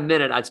 If I had a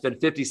minute, I'd spend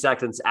 50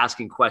 seconds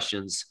asking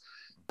questions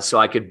so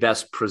I could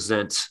best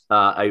present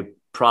a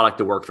product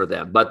to work for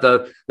them. But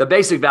the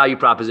basic value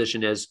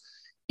proposition is,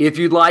 if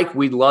you'd like,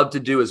 we'd love to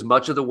do as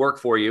much of the work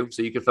for you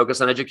so you can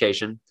focus on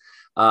education.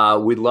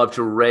 We'd love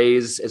to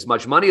raise as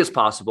much money as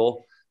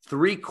possible.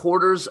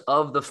 3/4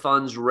 of the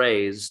funds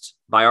raised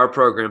by our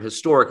program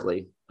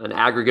historically, an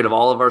aggregate of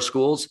all of our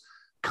schools,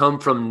 come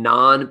from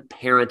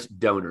non-parent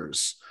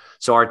donors.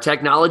 So our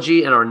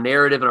technology and our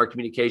narrative and our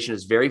communication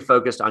is very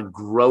focused on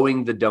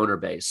growing the donor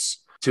base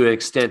to an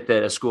extent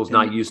that a school's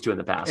not used to in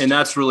the past. And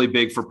that's really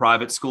big for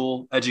private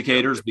school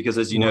educators because,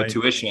 as you know,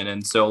 tuition.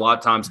 And so a lot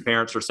of times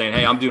parents are saying,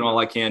 hey, I'm doing all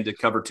I can to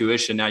cover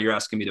tuition. Now you're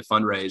asking me to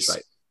fundraise.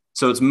 Right.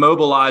 So it's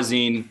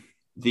mobilizing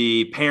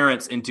the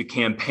parents into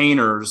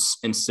campaigners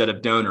instead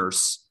of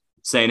donors,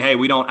 saying, hey,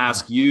 we don't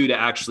ask you to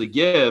actually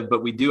give,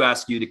 but we do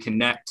ask you to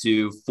connect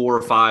to 4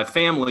 or 5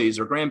 families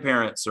or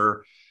grandparents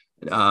or,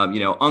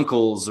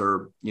 uncles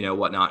or,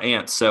 whatnot,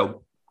 aunts.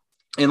 So,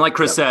 and like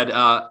Chris said,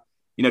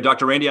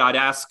 Dr. Randy, I'd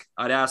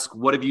ask,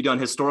 what have you done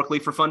historically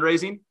for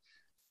fundraising?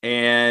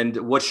 And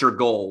what's your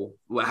goal?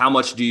 How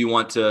much do you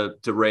want to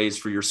raise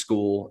for your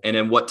school? And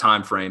in what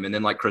time frame? And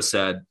then, like Chris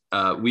said,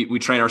 we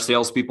train our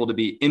salespeople to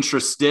be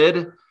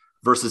interested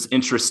versus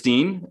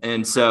interesting.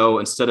 And so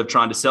instead of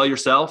trying to sell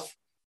yourself,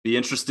 be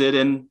interested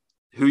in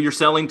who you're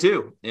selling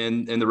to,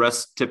 and the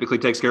rest typically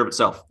takes care of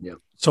itself. Yeah.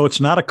 So it's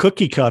not a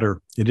cookie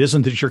cutter. It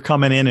isn't that you're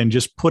coming in and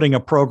just putting a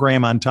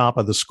program on top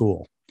of the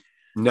school.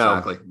 No,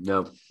 exactly.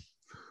 No.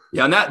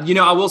 Yeah. And that,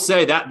 I will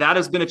say that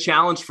has been a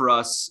challenge for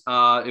us.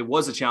 It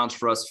was a challenge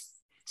for us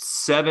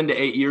 7 to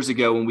 8 years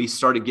ago when we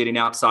started getting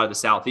outside of the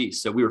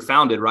Southeast. So we were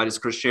founded, right, as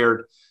Chris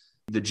shared,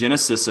 the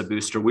genesis of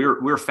Booster. We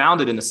were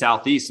founded in the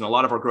Southeast, and a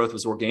lot of our growth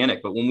was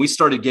organic. But when we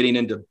started getting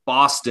into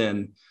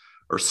Boston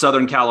or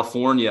Southern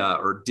California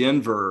or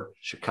Denver,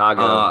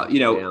 Chicago,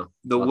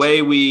 the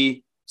way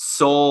we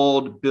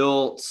sold,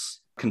 built,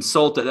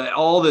 consulted,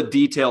 all the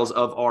details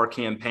of our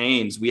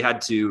campaigns, we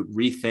had to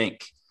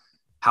rethink,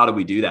 how do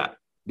we do that?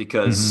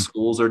 Because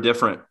schools are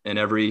different in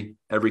every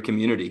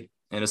community,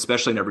 and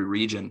especially in every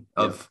region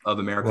of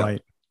America.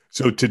 Right.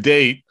 So to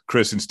date,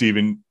 Chris and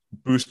Stephen,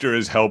 Booster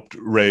has helped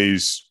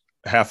raise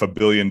 $500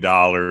 million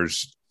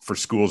for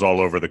schools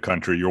all over the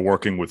country. You're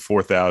working with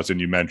 4,000,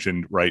 you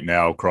mentioned, right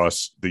now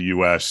across the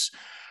U.S.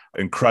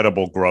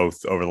 Incredible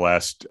growth over the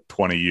last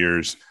 20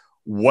 years.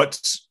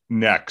 What's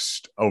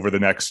next over the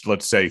next,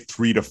 let's say,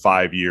 3 to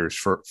 5 years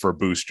for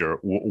Booster?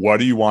 What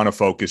do you want to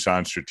focus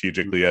on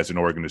strategically as an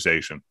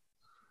organization?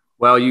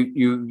 Well,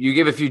 you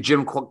gave a few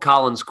Jim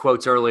Collins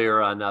quotes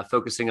earlier on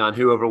focusing on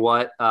who over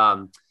what.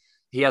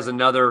 He has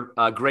another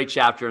great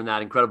chapter in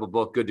that incredible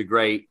book, Good to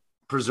Great,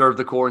 Preserve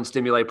the Core and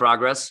Stimulate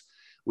Progress.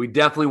 We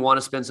definitely want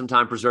to spend some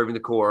time preserving the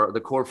core.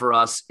 The core for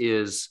us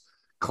is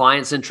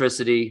client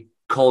centricity,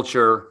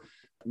 culture,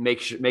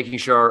 making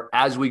sure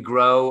as we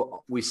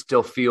grow, we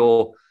still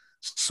feel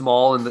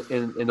small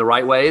in the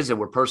right ways, and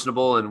we're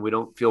personable and we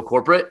don't feel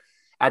corporate.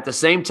 At the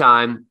same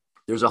time,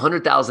 there's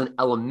 100,000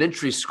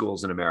 elementary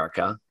schools in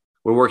America.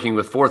 We're working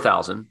with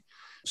 4,000.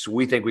 So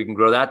we think we can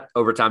grow that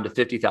over time to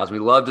 50,000. We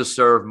love to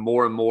serve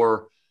more and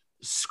more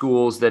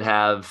schools that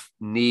have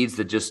needs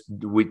that just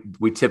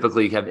we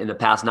typically have in the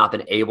past not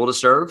been able to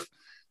serve,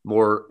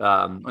 more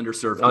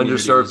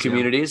underserved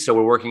communities. So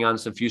we're working on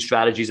some few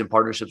strategies and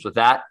partnerships with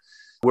that.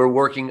 We're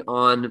working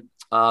on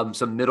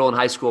some middle and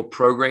high school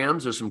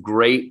programs. There's some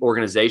great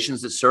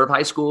organizations that serve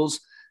high schools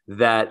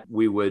that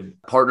we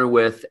would partner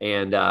with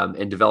and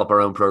develop our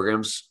own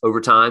programs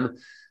over time.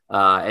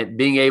 And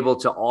being able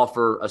to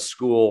offer a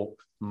school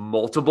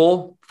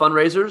multiple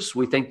fundraisers.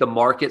 We think the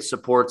market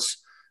supports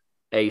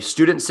a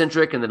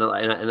student-centric and then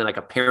like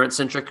a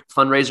parent-centric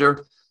fundraiser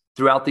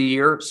throughout the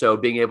year. So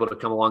being able to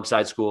come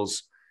alongside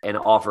schools and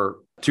offer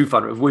two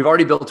fundraisers. We've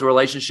already built a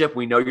relationship.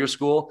 We know your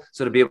school.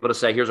 So to be able to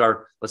say,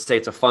 let's say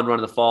it's a fun run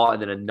in the fall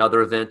and then another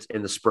event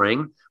in the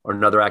spring or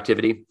another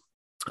activity.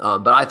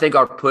 But I think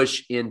our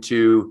push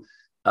into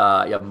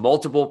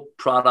multiple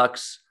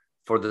products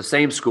for the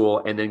same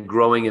school and then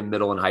growing in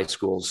middle and high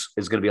schools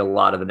is going to be a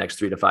lot of the next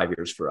 3 to 5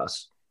 years for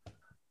us.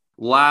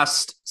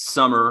 Last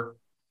summer,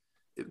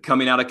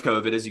 coming out of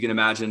COVID, as you can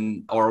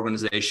imagine, our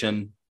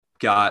organization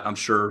got, I'm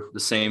sure, the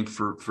same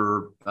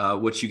for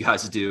what you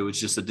guys do. It's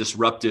just a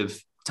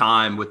disruptive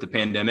time with the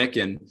pandemic.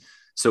 And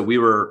so we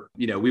were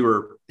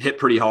hit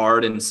pretty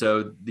hard. And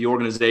so the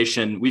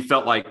organization, we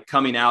felt like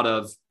coming out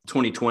of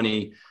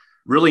 2020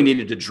 really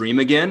needed to dream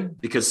again,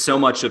 because so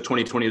much of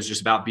 2020 was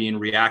just about being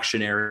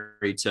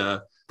reactionary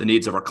to the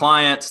needs of our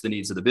clients, the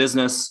needs of the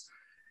business.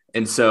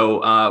 And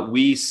so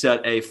we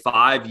set a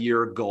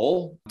 5-year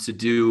goal to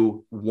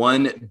do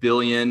 $1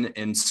 billion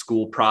in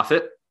school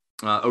profit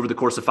over the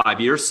course of 5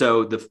 years.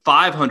 So the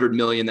 $500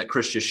 million that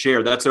Chris just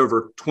shared, that's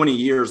over 20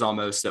 years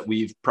almost that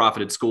we've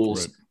profited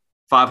schools,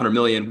 right. $500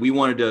 million. We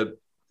wanted to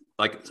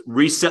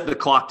reset the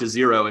clock to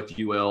zero, if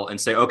you will, and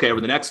say, okay,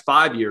 over the next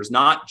 5 years,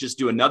 not just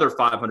do another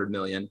 500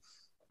 million,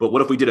 but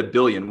what if we did $1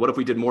 billion? What if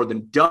we did more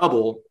than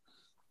double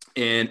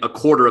in a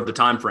quarter of the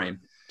time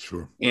frame?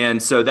 Sure.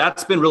 And so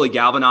that's been really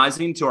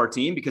galvanizing to our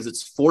team, because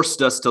it's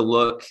forced us to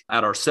look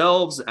at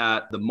ourselves,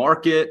 at the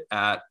market,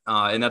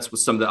 and that's what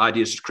some of the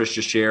ideas Chris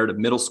just shared of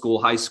middle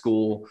school, high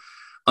school,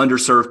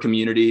 underserved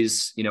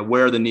communities,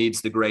 where are the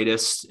needs the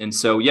greatest? And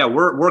so,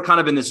 we're kind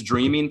of in this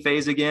dreaming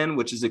phase again,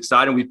 which is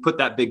exciting. We've put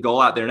that big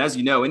goal out there. And as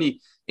you know,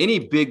 any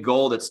big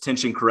goal that's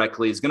tensioned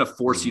correctly is going to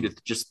force you to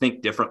just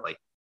think differently.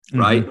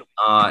 Right.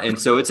 And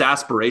so it's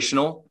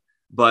aspirational,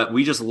 but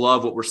we just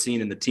love what we're seeing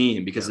in the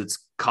team, because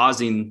it's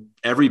causing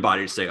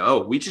everybody to say,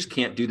 oh, we just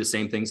can't do the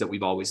same things that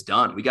we've always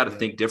done. We got to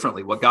think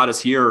differently. What got us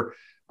here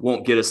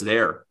won't get us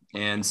there.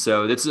 And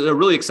so it's a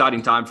really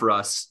exciting time for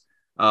us.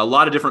 A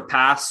lot of different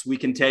paths we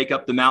can take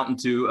up the mountain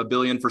to $1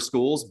 billion for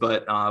schools,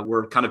 but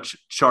we're kind of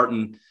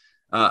charting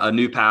a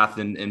new path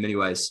in many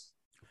ways.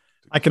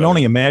 I can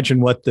only imagine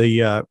what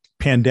the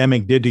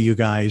pandemic did to you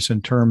guys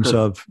in terms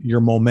of your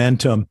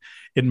momentum.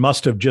 It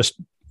must have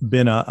just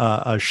been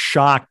a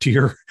shock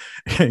to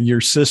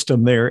your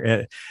system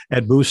there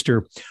at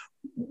Booster.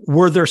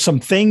 Were there some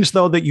things,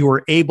 though, that you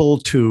were able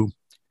to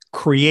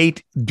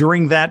create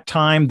during that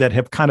time that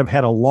have kind of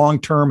had a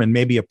long-term and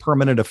maybe a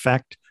permanent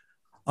effect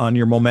on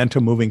your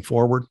momentum moving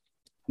forward?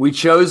 We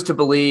chose to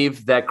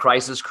believe that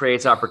crisis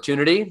creates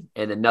opportunity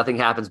and that nothing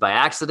happens by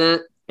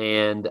accident.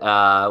 And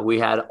we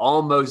had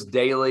almost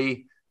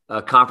daily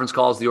conference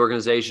calls, the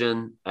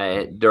organization,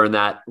 during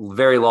that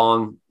very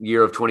long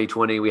year of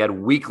 2020. We had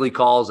weekly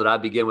calls that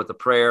I'd begin with a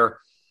prayer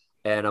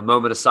and a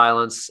moment of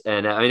silence.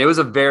 And it was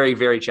a very,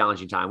 very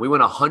challenging time. We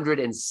went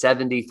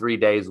 173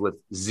 days with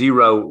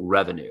zero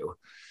revenue.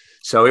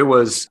 So it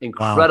was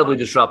incredibly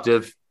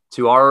disruptive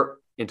to our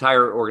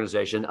entire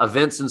organization.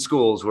 Events in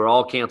schools were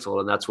all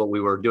canceled, and that's what we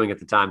were doing at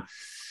the time.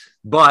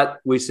 But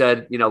we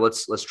said,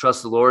 let's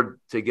trust the Lord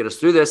to get us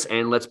through this,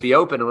 and let's be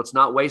open, and let's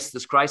not waste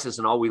this crisis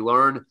and all we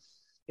learn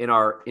in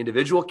our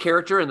individual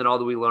character, and then all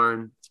that we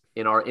learn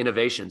in our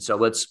innovation. So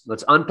let's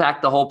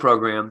unpack the whole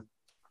program,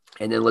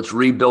 and then let's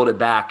rebuild it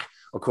back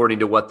according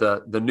to what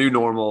the new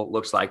normal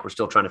looks like. We're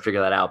still trying to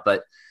figure that out,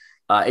 but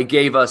it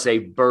gave us a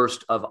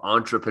burst of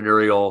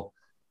entrepreneurial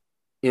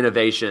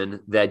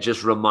innovation that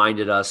just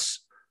reminded us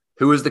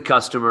who is the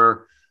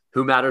customer,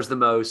 who matters the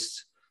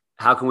most,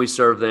 how can we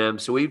serve them?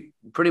 So we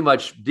pretty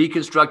much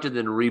deconstructed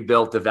and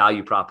rebuilt the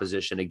value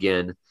proposition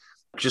again,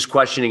 just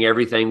questioning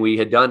everything we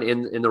had done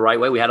in the right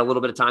way. We had a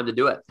little bit of time to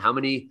do it. How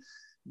many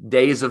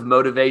days of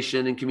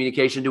motivation and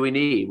communication do we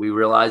need? We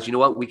realized,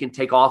 we can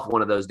take off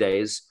one of those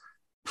days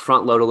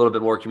front load a little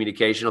bit more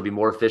communication. It'll be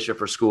more efficient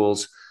for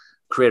schools,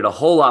 created a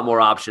whole lot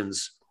more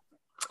options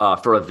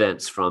for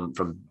events,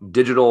 from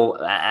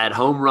digital at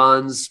home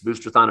runs,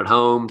 Boosterthon at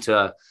home,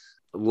 to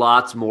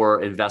lots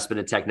more investment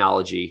in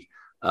technology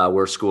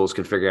where schools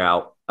can figure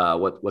out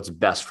what's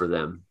best for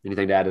them.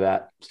 Anything to add to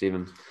that,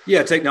 Stephen?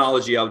 Yeah,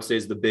 technology, I would say,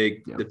 is the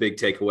big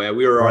takeaway.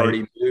 We were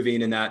already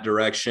moving in that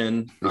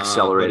direction.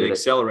 Accelerate.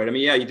 I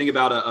mean, you think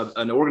about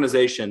an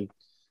organization,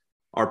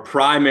 our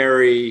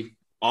primary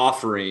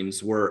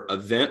offerings were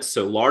events,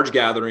 so large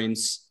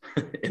gatherings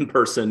in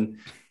person,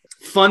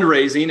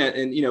 fundraising.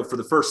 And for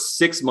the first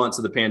 6 months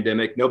of the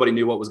pandemic, nobody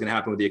knew what was going to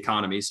happen with the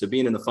economy. So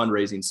being in the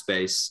fundraising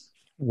space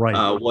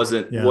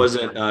wasn't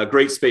a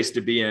great space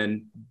to be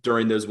in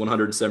during those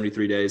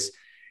 173 days.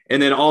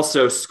 And then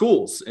also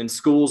schools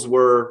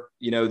were,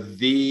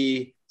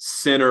 the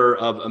center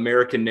of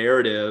American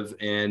narrative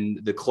and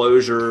the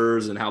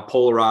closures and how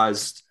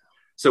polarized.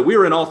 So we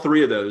were in all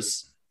three of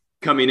those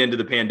coming into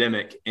the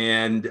pandemic.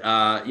 And,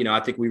 I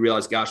think we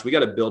realized, gosh, we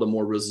got to build a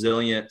more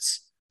resilient,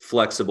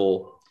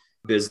 flexible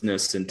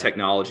business, and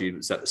technology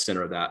was at the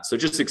center of that. So it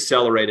just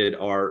accelerated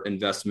our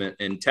investment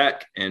in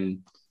tech and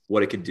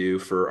what it could do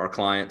for our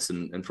clients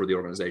and for the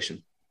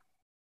organization.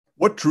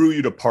 What drew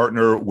you to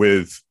partner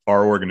with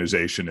our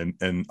organization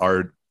and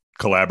our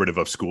collaborative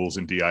of schools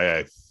in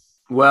DIA?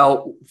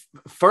 Well,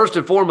 first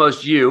and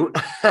foremost, you.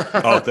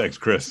 Oh, thanks,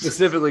 Chris.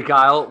 Specifically,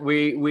 Kyle.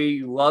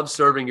 We love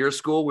serving your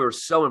school. We were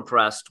so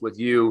impressed with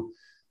you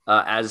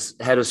as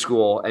head of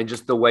school and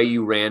just the way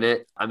you ran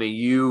it. I mean,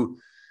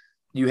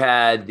 you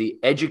had the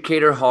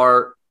educator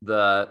heart,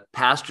 the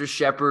pastor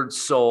shepherd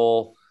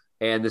soul,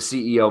 and the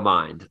CEO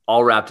mind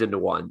all wrapped into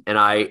one.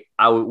 And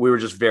we were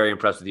just very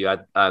impressed with you.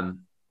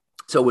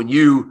 So when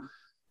you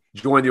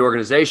joined the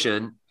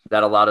organization,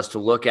 that allowed us to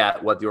look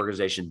at what the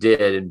organization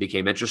did and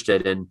became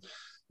interested. And,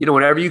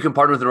 whenever you can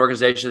partner with an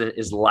organization that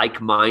is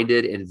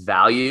like-minded in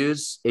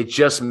values, it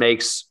just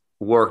makes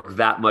work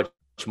that much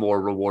more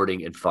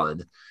rewarding and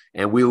fun.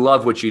 And we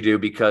love what you do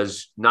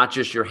because not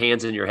just your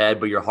hands and your head,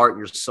 but your heart and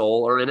your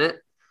soul are in it.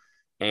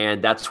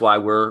 And that's why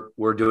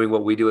we're doing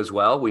what we do as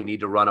well. We need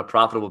to run a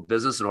profitable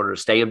business in order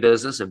to stay in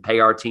business and pay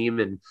our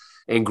team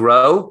and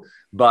grow.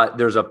 But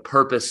there's a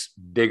purpose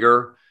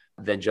bigger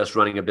than just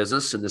running a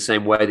business, in the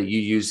same way that you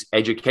use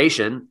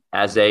education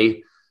as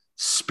a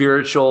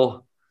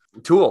spiritual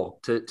tool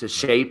to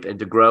shape and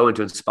to grow and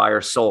to inspire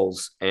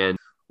souls. And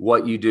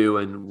what you do,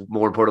 and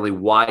more importantly,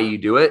 why you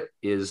do it,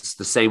 is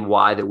the same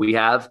why that we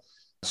have,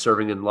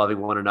 serving and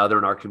loving one another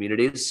in our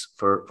communities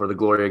for the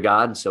glory of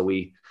God. And so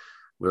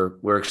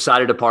we're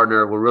excited to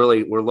partner.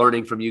 We're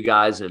learning from you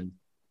guys, and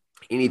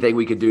anything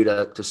we can do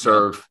to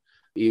serve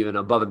even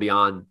above and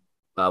beyond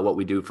what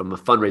we do from a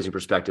fundraising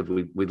perspective,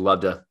 we'd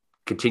love to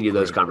continue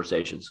those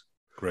conversations.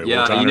 Great.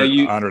 Yeah, well,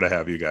 it's honor to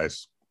have you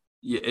guys.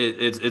 Yeah,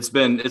 it's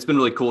been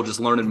really cool just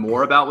learning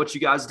more about what you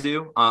guys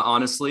do,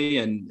 honestly.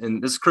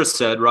 And as Chris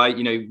said, right,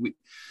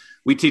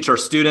 we teach our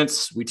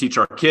students, we teach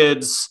our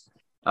kids.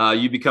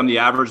 You become the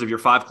average of your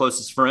 5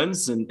 closest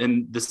friends,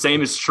 and the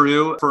same is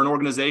true for an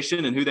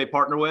organization and who they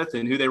partner with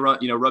and who they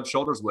rub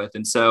shoulders with.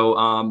 And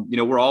so,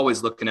 we're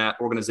always looking at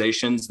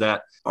organizations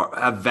that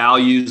have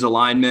values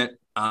alignment,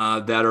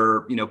 that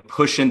are,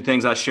 pushing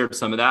things. I shared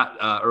some of that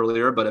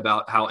earlier, but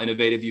about how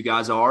innovative you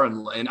guys are.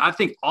 And I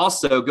think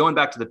also, going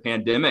back to the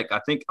pandemic, I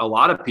think a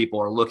lot of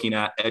people are looking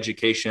at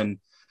education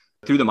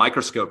through the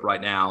microscope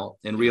right now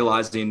and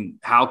realizing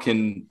how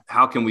can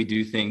we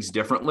do things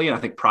differently. And I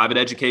think private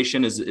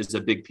education is a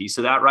big piece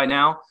of that right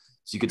now.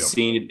 So you could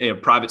see,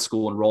 private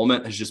school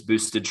enrollment has just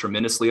boosted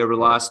tremendously over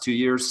the last 2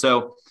 years.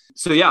 So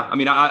yeah, I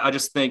mean, I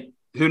just think,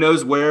 who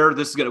knows where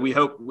this is going to, we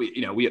hope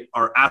we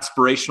are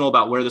aspirational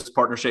about where this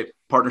partnership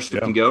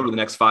can go over the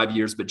next 5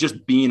 years, but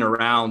just being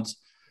around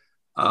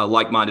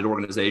like-minded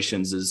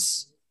organizations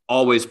is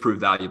always proved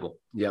valuable.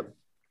 Yep.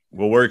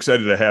 Well, we're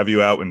excited to have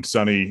you out in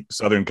sunny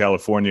Southern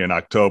California in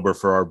October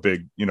for our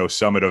big,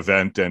 summit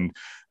event. And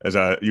as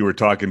you were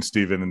talking,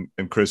 Stephen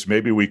and Chris,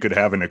 maybe we could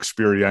have an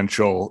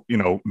experiential,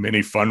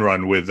 mini fun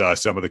run with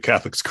some of the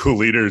Catholic school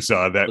leaders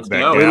that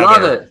gather. We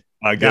love it.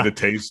 Get a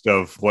taste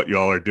of what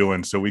y'all are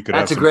doing, so we could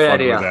That's have some a great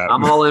fun idea. with that.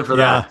 I'm all in for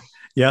that.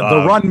 Yeah,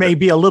 the run may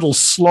be a little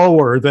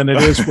slower than it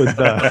is with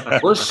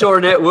We'll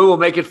shorten it. We will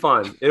make it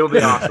fun. It'll be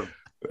awesome.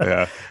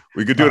 Yeah,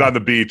 we could do it on the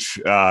beach,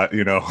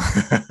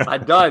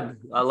 I'm done.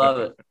 I love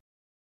it.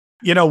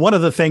 One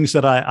of the things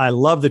that I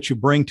love that you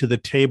bring to the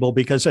table,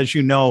 because as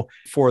you know,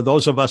 for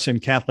those of us in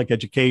Catholic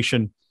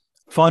education,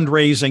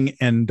 fundraising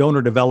and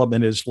donor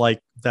development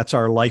that's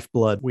our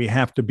lifeblood. We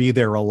have to be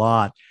there a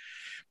lot.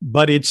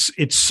 But it's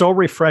so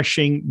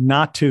refreshing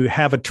not to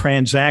have a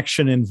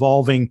transaction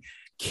involving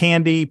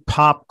candy,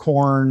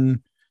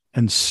 popcorn,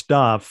 and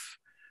stuff,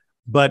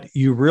 but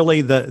you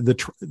really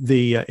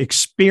the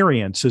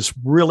experience is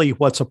really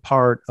what's a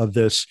part of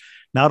this,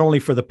 not only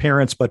for the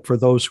parents but for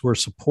those who are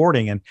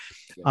supporting. And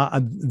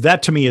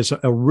that to me is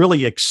a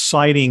really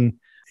exciting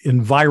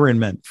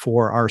environment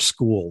for our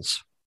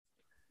schools.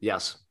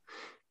 Yes.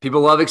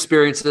 People love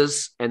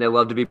experiences, and they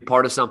love to be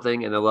part of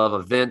something, and they love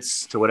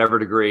events to whatever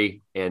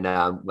degree. And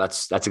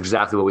that's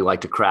exactly what we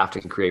like to craft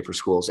and create for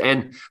schools.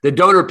 And the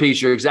donor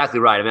piece, you're exactly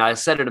right. I mean, I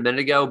said it a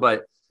minute ago,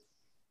 but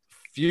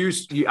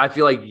I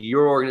feel like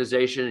your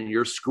organization and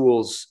your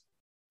schools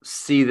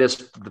see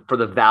this for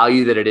the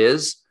value that it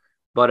is.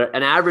 But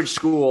an average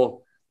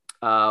school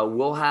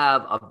will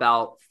have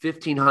about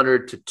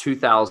 1,500 to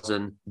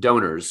 2,000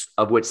 donors,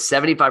 of which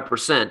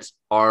 75%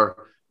 are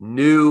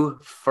new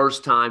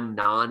first-time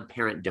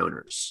non-parent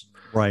donors.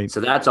 Right. So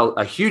that's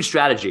a huge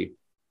strategy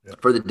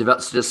for the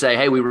developers to say,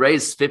 hey, we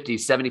raised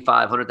 $50,000,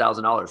 $75,000,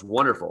 $100,000.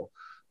 Wonderful.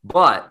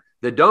 But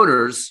the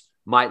donors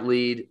might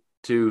lead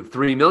to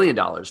 $3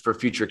 million for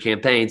future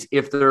campaigns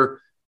if they're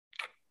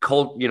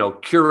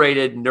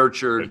curated,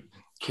 nurtured,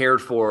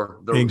 cared for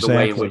the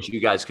way in which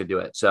you guys could do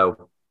it.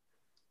 So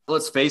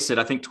let's face it,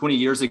 I think 20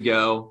 years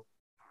ago,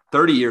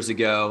 30 years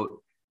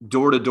ago,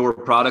 door-to-door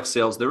product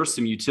sales, there was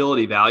some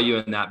utility value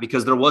in that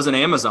because there wasn't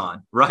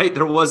Amazon, right?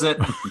 There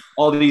wasn't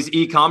all these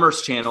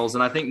e-commerce channels.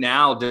 And I think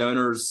now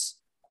donors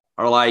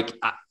are like,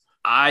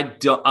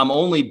 I'm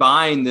only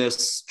buying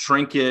this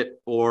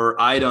trinket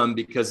or item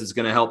because it's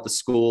going to help the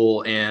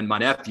school and my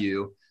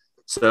nephew.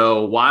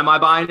 So why am I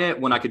buying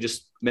it when I could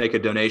just make a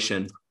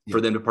donation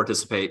for them to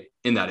participate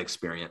in that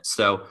experience?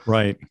 So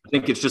right. I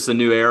think it's just a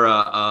new era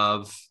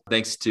of,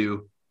 thanks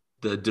to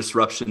the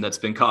disruption that's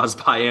been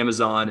caused by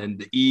Amazon and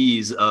the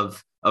ease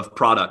of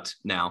product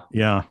now.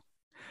 Yeah.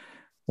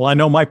 Well, I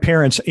know my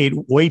parents ate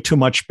way too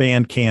much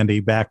band candy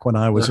back when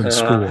I was in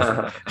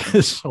school.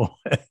 So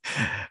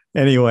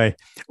anyway,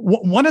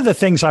 one of the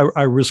things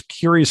I was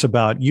curious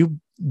about, you've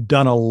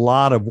done a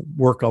lot of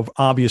work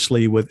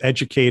obviously with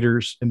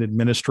educators and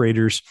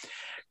administrators.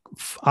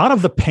 Out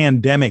of the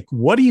pandemic,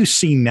 what do you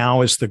see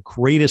now as the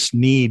greatest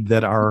need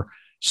that our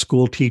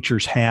school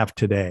teachers have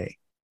today?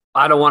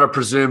 I don't want to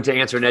presume to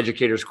answer an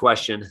educator's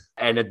question.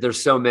 And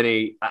there's so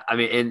many, I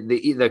mean, and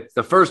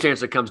the first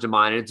answer that comes to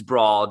mind, and it's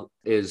broad,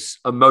 is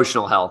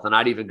emotional health. And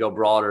I'd even go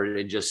broader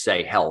and just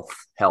say health.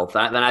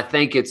 And I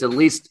think it's at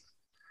least,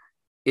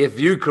 if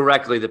viewed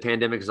correctly, the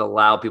pandemic has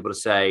allowed people to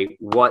say,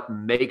 what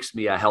makes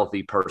me a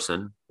healthy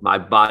person? My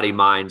body,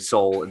 mind,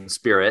 soul, and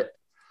spirit.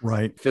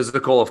 Right.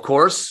 Physical, of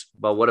course,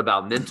 but what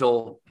about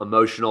mental,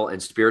 emotional,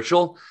 and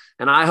spiritual?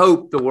 And I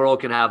hope the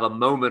world can have a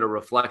moment of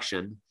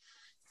reflection.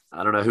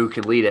 I don't know who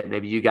can lead it.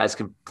 Maybe you guys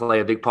can play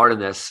a big part in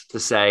this, to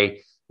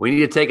say, we need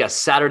to take a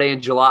Saturday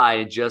in July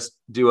and just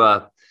do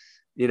a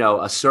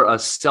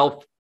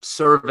self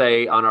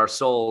survey on our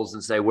souls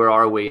and say, where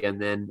are we?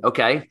 And then,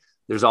 okay,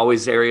 there's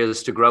always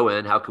areas to grow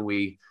in. How can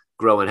we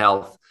grow in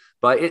health?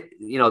 But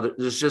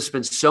there's just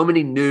been so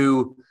many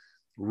new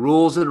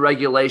rules and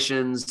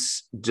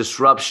regulations,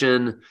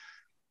 disruption.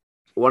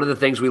 One of the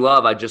things we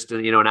love, I just,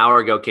 an hour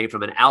ago came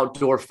from an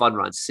outdoor fun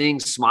run,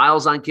 seeing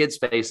smiles on kids'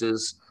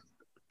 faces,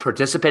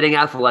 participating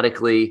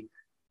athletically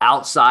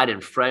outside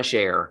in fresh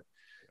air.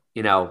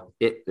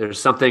 There's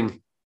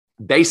something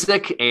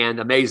basic and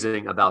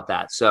amazing about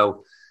that.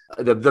 So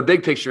the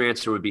big picture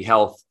answer would be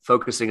health,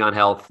 focusing on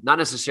health, not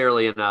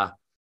necessarily in a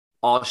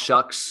all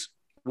shucks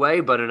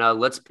way, but in a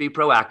let's be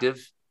proactive.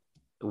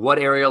 What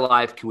area of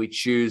life can we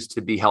choose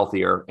to be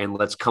healthier? And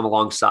let's come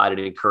alongside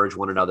and encourage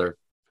one another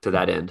to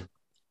that end.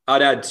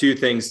 I'd add two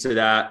things to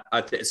that.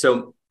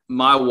 So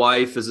my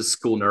wife is a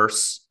school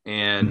nurse,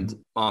 and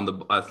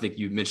I think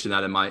you mentioned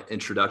that in my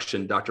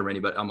introduction, Dr. Rainey,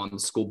 but I'm on the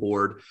school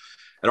board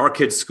at our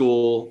kids'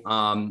 school.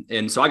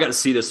 And so I got to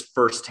see this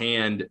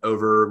firsthand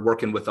over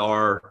working with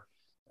our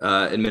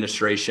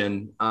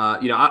administration.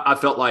 I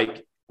felt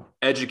like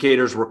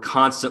educators were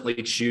constantly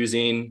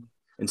choosing,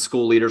 and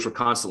school leaders were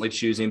constantly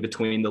choosing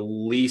between the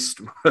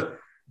least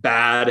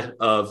bad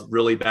of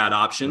really bad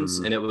options.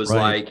 And it was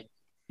like,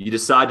 you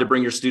decide to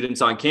bring your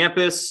students on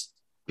campus,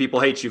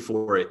 people hate you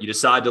for it. You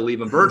decide to leave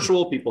them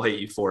virtual, people hate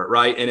you for it.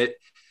 Right. And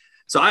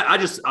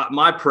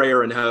my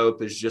prayer and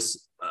hope is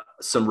just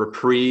some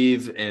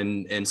reprieve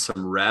and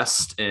some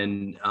rest.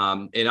 And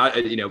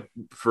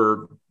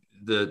for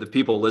the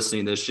people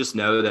listening to this, just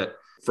know that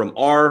from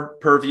our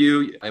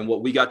purview and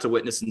what we got to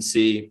witness and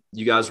see,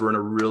 you guys were in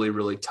a really,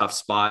 really tough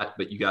spot,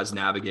 but you guys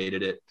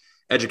navigated it.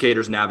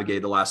 Educators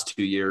navigated the last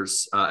 2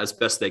 years as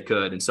best they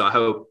could. And so I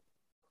hope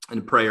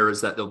and prayer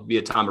is that there'll be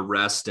a time of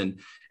rest and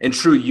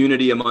true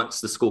unity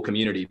amongst the school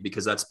community,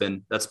 because that's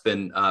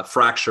been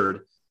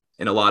fractured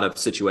in a lot of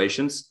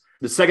situations.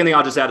 The second thing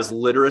I'll just add is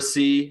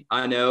literacy.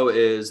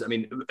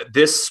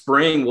 This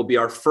spring will be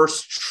our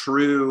first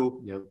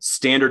true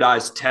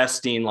standardized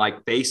testing,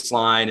 like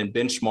baseline and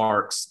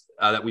benchmarks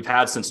that we've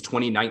had since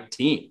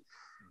 2019.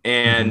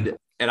 And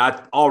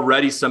I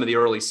already, some of the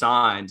early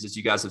signs, as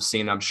you guys have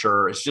seen, I'm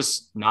sure, it's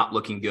just not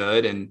looking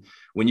good. And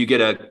when you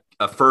get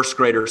a first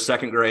grader,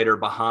 second grader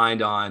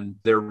behind on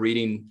their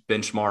reading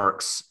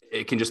benchmarks,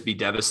 it can just be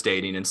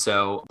devastating. And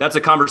so that's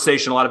a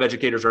conversation a lot of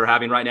educators are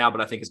having right now, but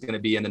I think it's going to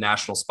be in the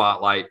national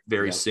spotlight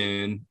very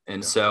soon.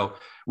 And so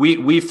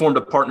we formed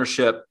a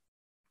partnership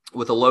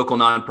with a local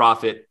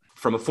nonprofit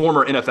from a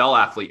former NFL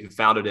athlete who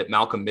founded it,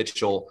 Malcolm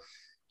Mitchell.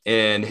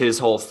 And his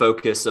whole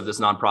focus of this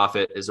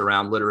nonprofit is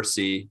around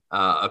literacy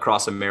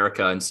across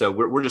America. And so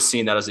we're just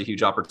seeing that as a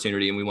huge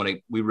opportunity. And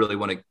we really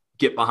want to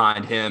get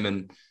behind him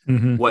and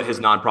what his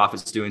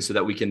nonprofit's doing so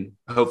that we can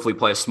hopefully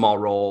play a small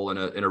role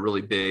in a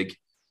really big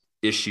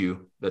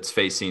issue that's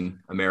facing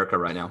America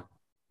right now.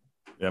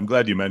 Yeah, I'm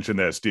glad you mentioned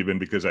that, Stephen,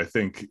 because I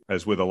think,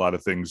 as with a lot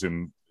of things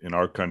in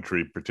our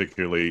country,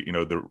 particularly,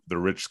 the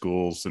rich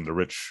schools and the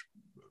rich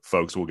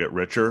folks will get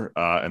richer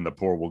and the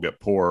poor will get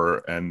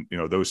poorer. And,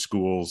 those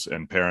schools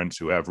and parents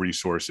who have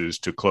resources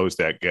to close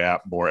that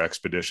gap more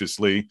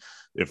expeditiously,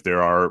 if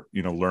there are,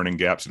 learning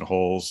gaps and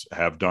holes,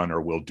 have done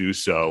or will do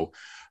so.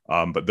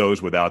 But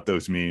those without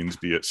those means,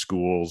 be it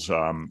schools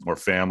or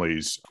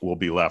families, will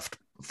be left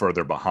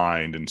further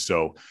behind. And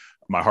so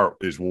my heart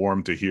is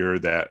warm to hear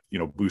that,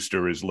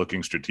 Booster is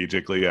looking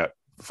strategically at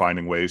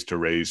finding ways to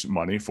raise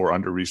money for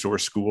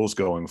under-resourced schools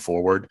going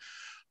forward.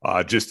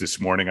 Just this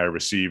morning, I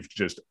received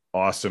just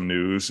awesome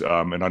news.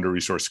 An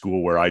under-resourced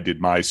school where I did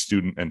my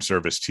student and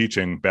service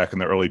teaching back in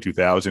the early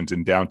 2000s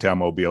in downtown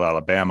Mobile,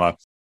 Alabama,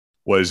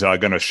 was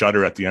going to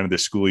shutter at the end of the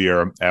school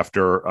year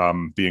after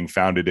being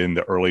founded in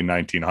the early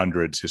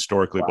 1900s,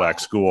 historically Black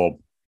school.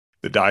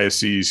 The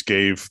diocese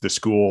gave the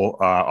school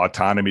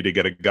autonomy to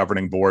get a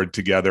governing board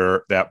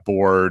together. That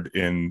board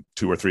in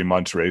 2 or 3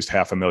 months raised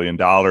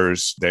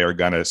 $500,000. They are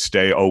going to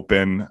stay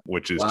open,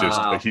 which is just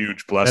a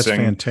huge blessing.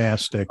 That's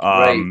fantastic.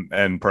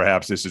 And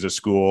perhaps this is a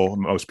school,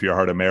 Most Pure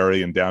Heart of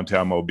Mary in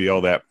downtown Mobile,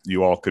 that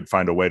you all could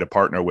find a way to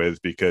partner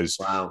with, because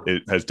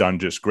it has done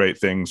just great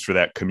things for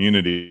that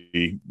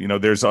community.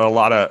 There's a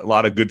lot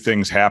of good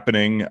things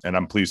happening, and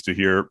I'm pleased to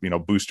hear,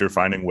 Booster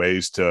finding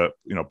ways to,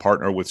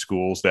 partner with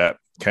schools that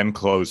can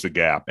close the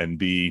gap and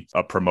be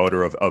a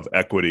promoter of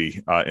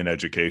equity in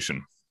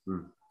education.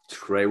 It's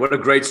great. What a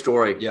great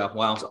story. Yeah.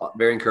 Wow. It's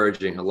very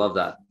encouraging. I love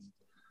that.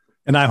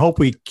 And I hope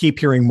we keep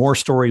hearing more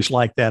stories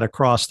like that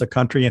across the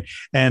country.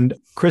 And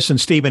Chris and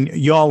Stephen,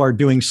 y'all are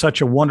doing such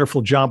a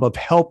wonderful job of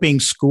helping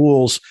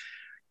schools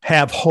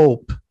have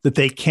hope that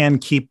they can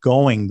keep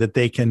going, that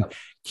they can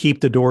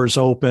keep the doors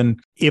open.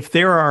 If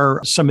there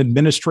are some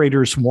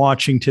administrators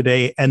watching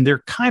today and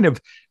they're kind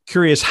of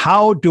curious,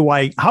 how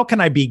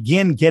can I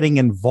begin getting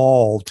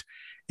involved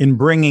in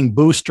bringing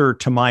Booster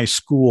to my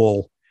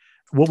school?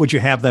 What would you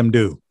have them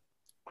do?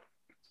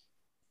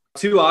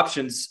 2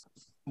 options.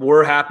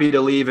 We're happy to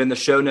leave in the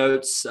show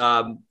notes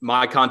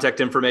my contact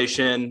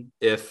information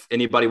if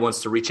anybody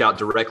wants to reach out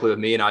directly with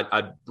me. And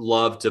I'd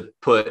love to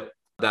put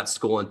that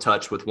school in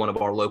touch with one of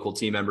our local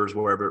team members,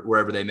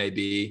 wherever they may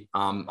be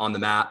on the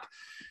map.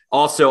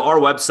 Also, our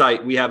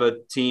website, we have a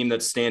team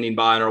that's standing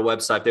by on our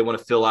website. If they want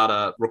to fill out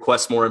a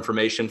request more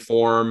information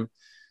form,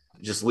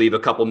 just leave a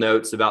couple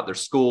notes about their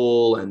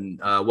school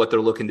and what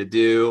they're looking to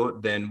do,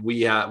 then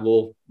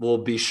we'll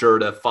be sure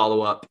to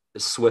follow up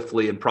as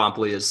swiftly and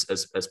promptly as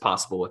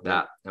possible with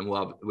that. And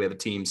we have a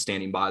team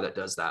standing by that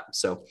does that.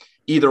 So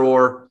either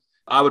or,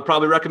 I would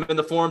probably recommend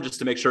the form just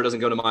to make sure it doesn't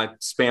go to my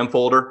spam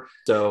folder.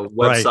 So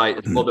website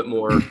is a little bit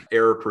more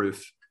error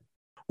proof.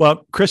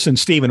 Well, Chris and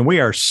Stephen, we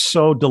are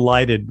so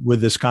delighted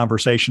with this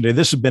conversation today.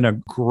 This has been a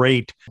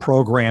great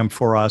program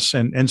for us.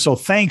 And so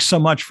thanks so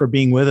much for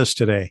being with us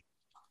today.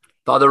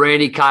 Father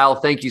Randy, Kyle,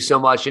 thank you so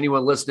much.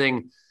 Anyone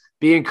listening,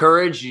 be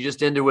encouraged. You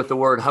just ended with the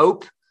word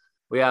hope.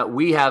 We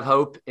have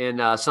hope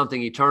in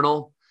something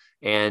eternal.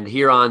 And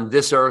here on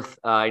this earth,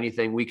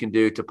 anything we can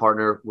do to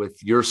partner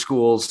with your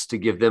schools to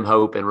give them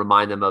hope and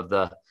remind them of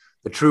the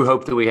true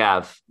hope that we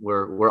have,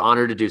 we're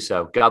honored to do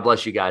so. God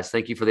bless you guys.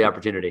 Thank you for the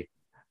opportunity.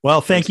 Well,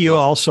 thank you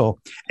also.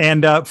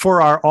 And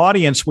for our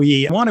audience,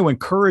 we want to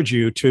encourage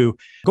you to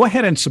go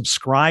ahead and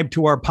subscribe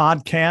to our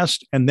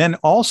podcast, and then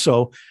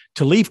also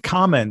to leave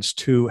comments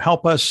to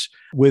help us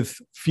with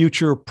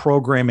future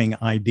programming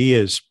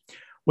ideas.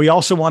 We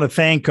also want to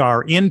thank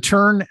our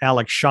intern,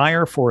 Alex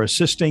Shire, for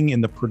assisting in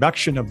the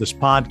production of this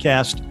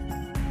podcast.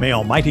 May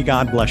Almighty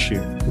God bless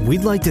you.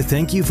 We'd like to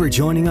thank you for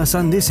joining us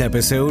on this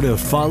episode of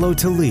Follow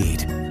to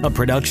Lead, a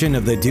production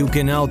of the Duc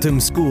In Altum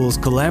Schools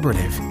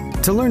Collaborative.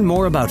 To learn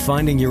more about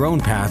finding your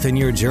own path in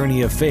your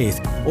journey of faith,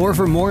 or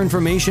for more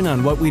information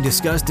on what we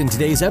discussed in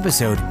today's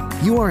episode,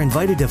 you are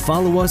invited to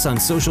follow us on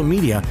social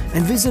media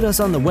and visit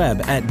us on the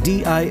web at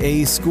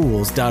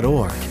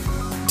diaschools.org.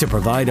 To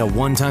provide a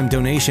one-time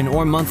donation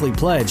or monthly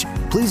pledge,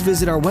 please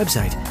visit our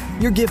website.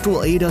 Your gift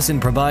will aid us in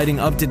providing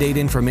up-to-date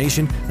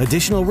information,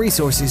 additional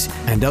resources,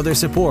 and other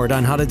support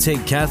on how to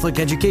take Catholic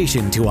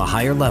education to a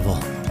higher level.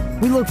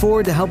 We look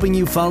forward to helping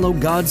you follow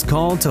God's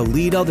call to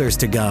lead others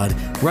to God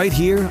right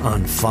here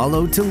on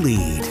Follow to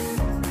Lead.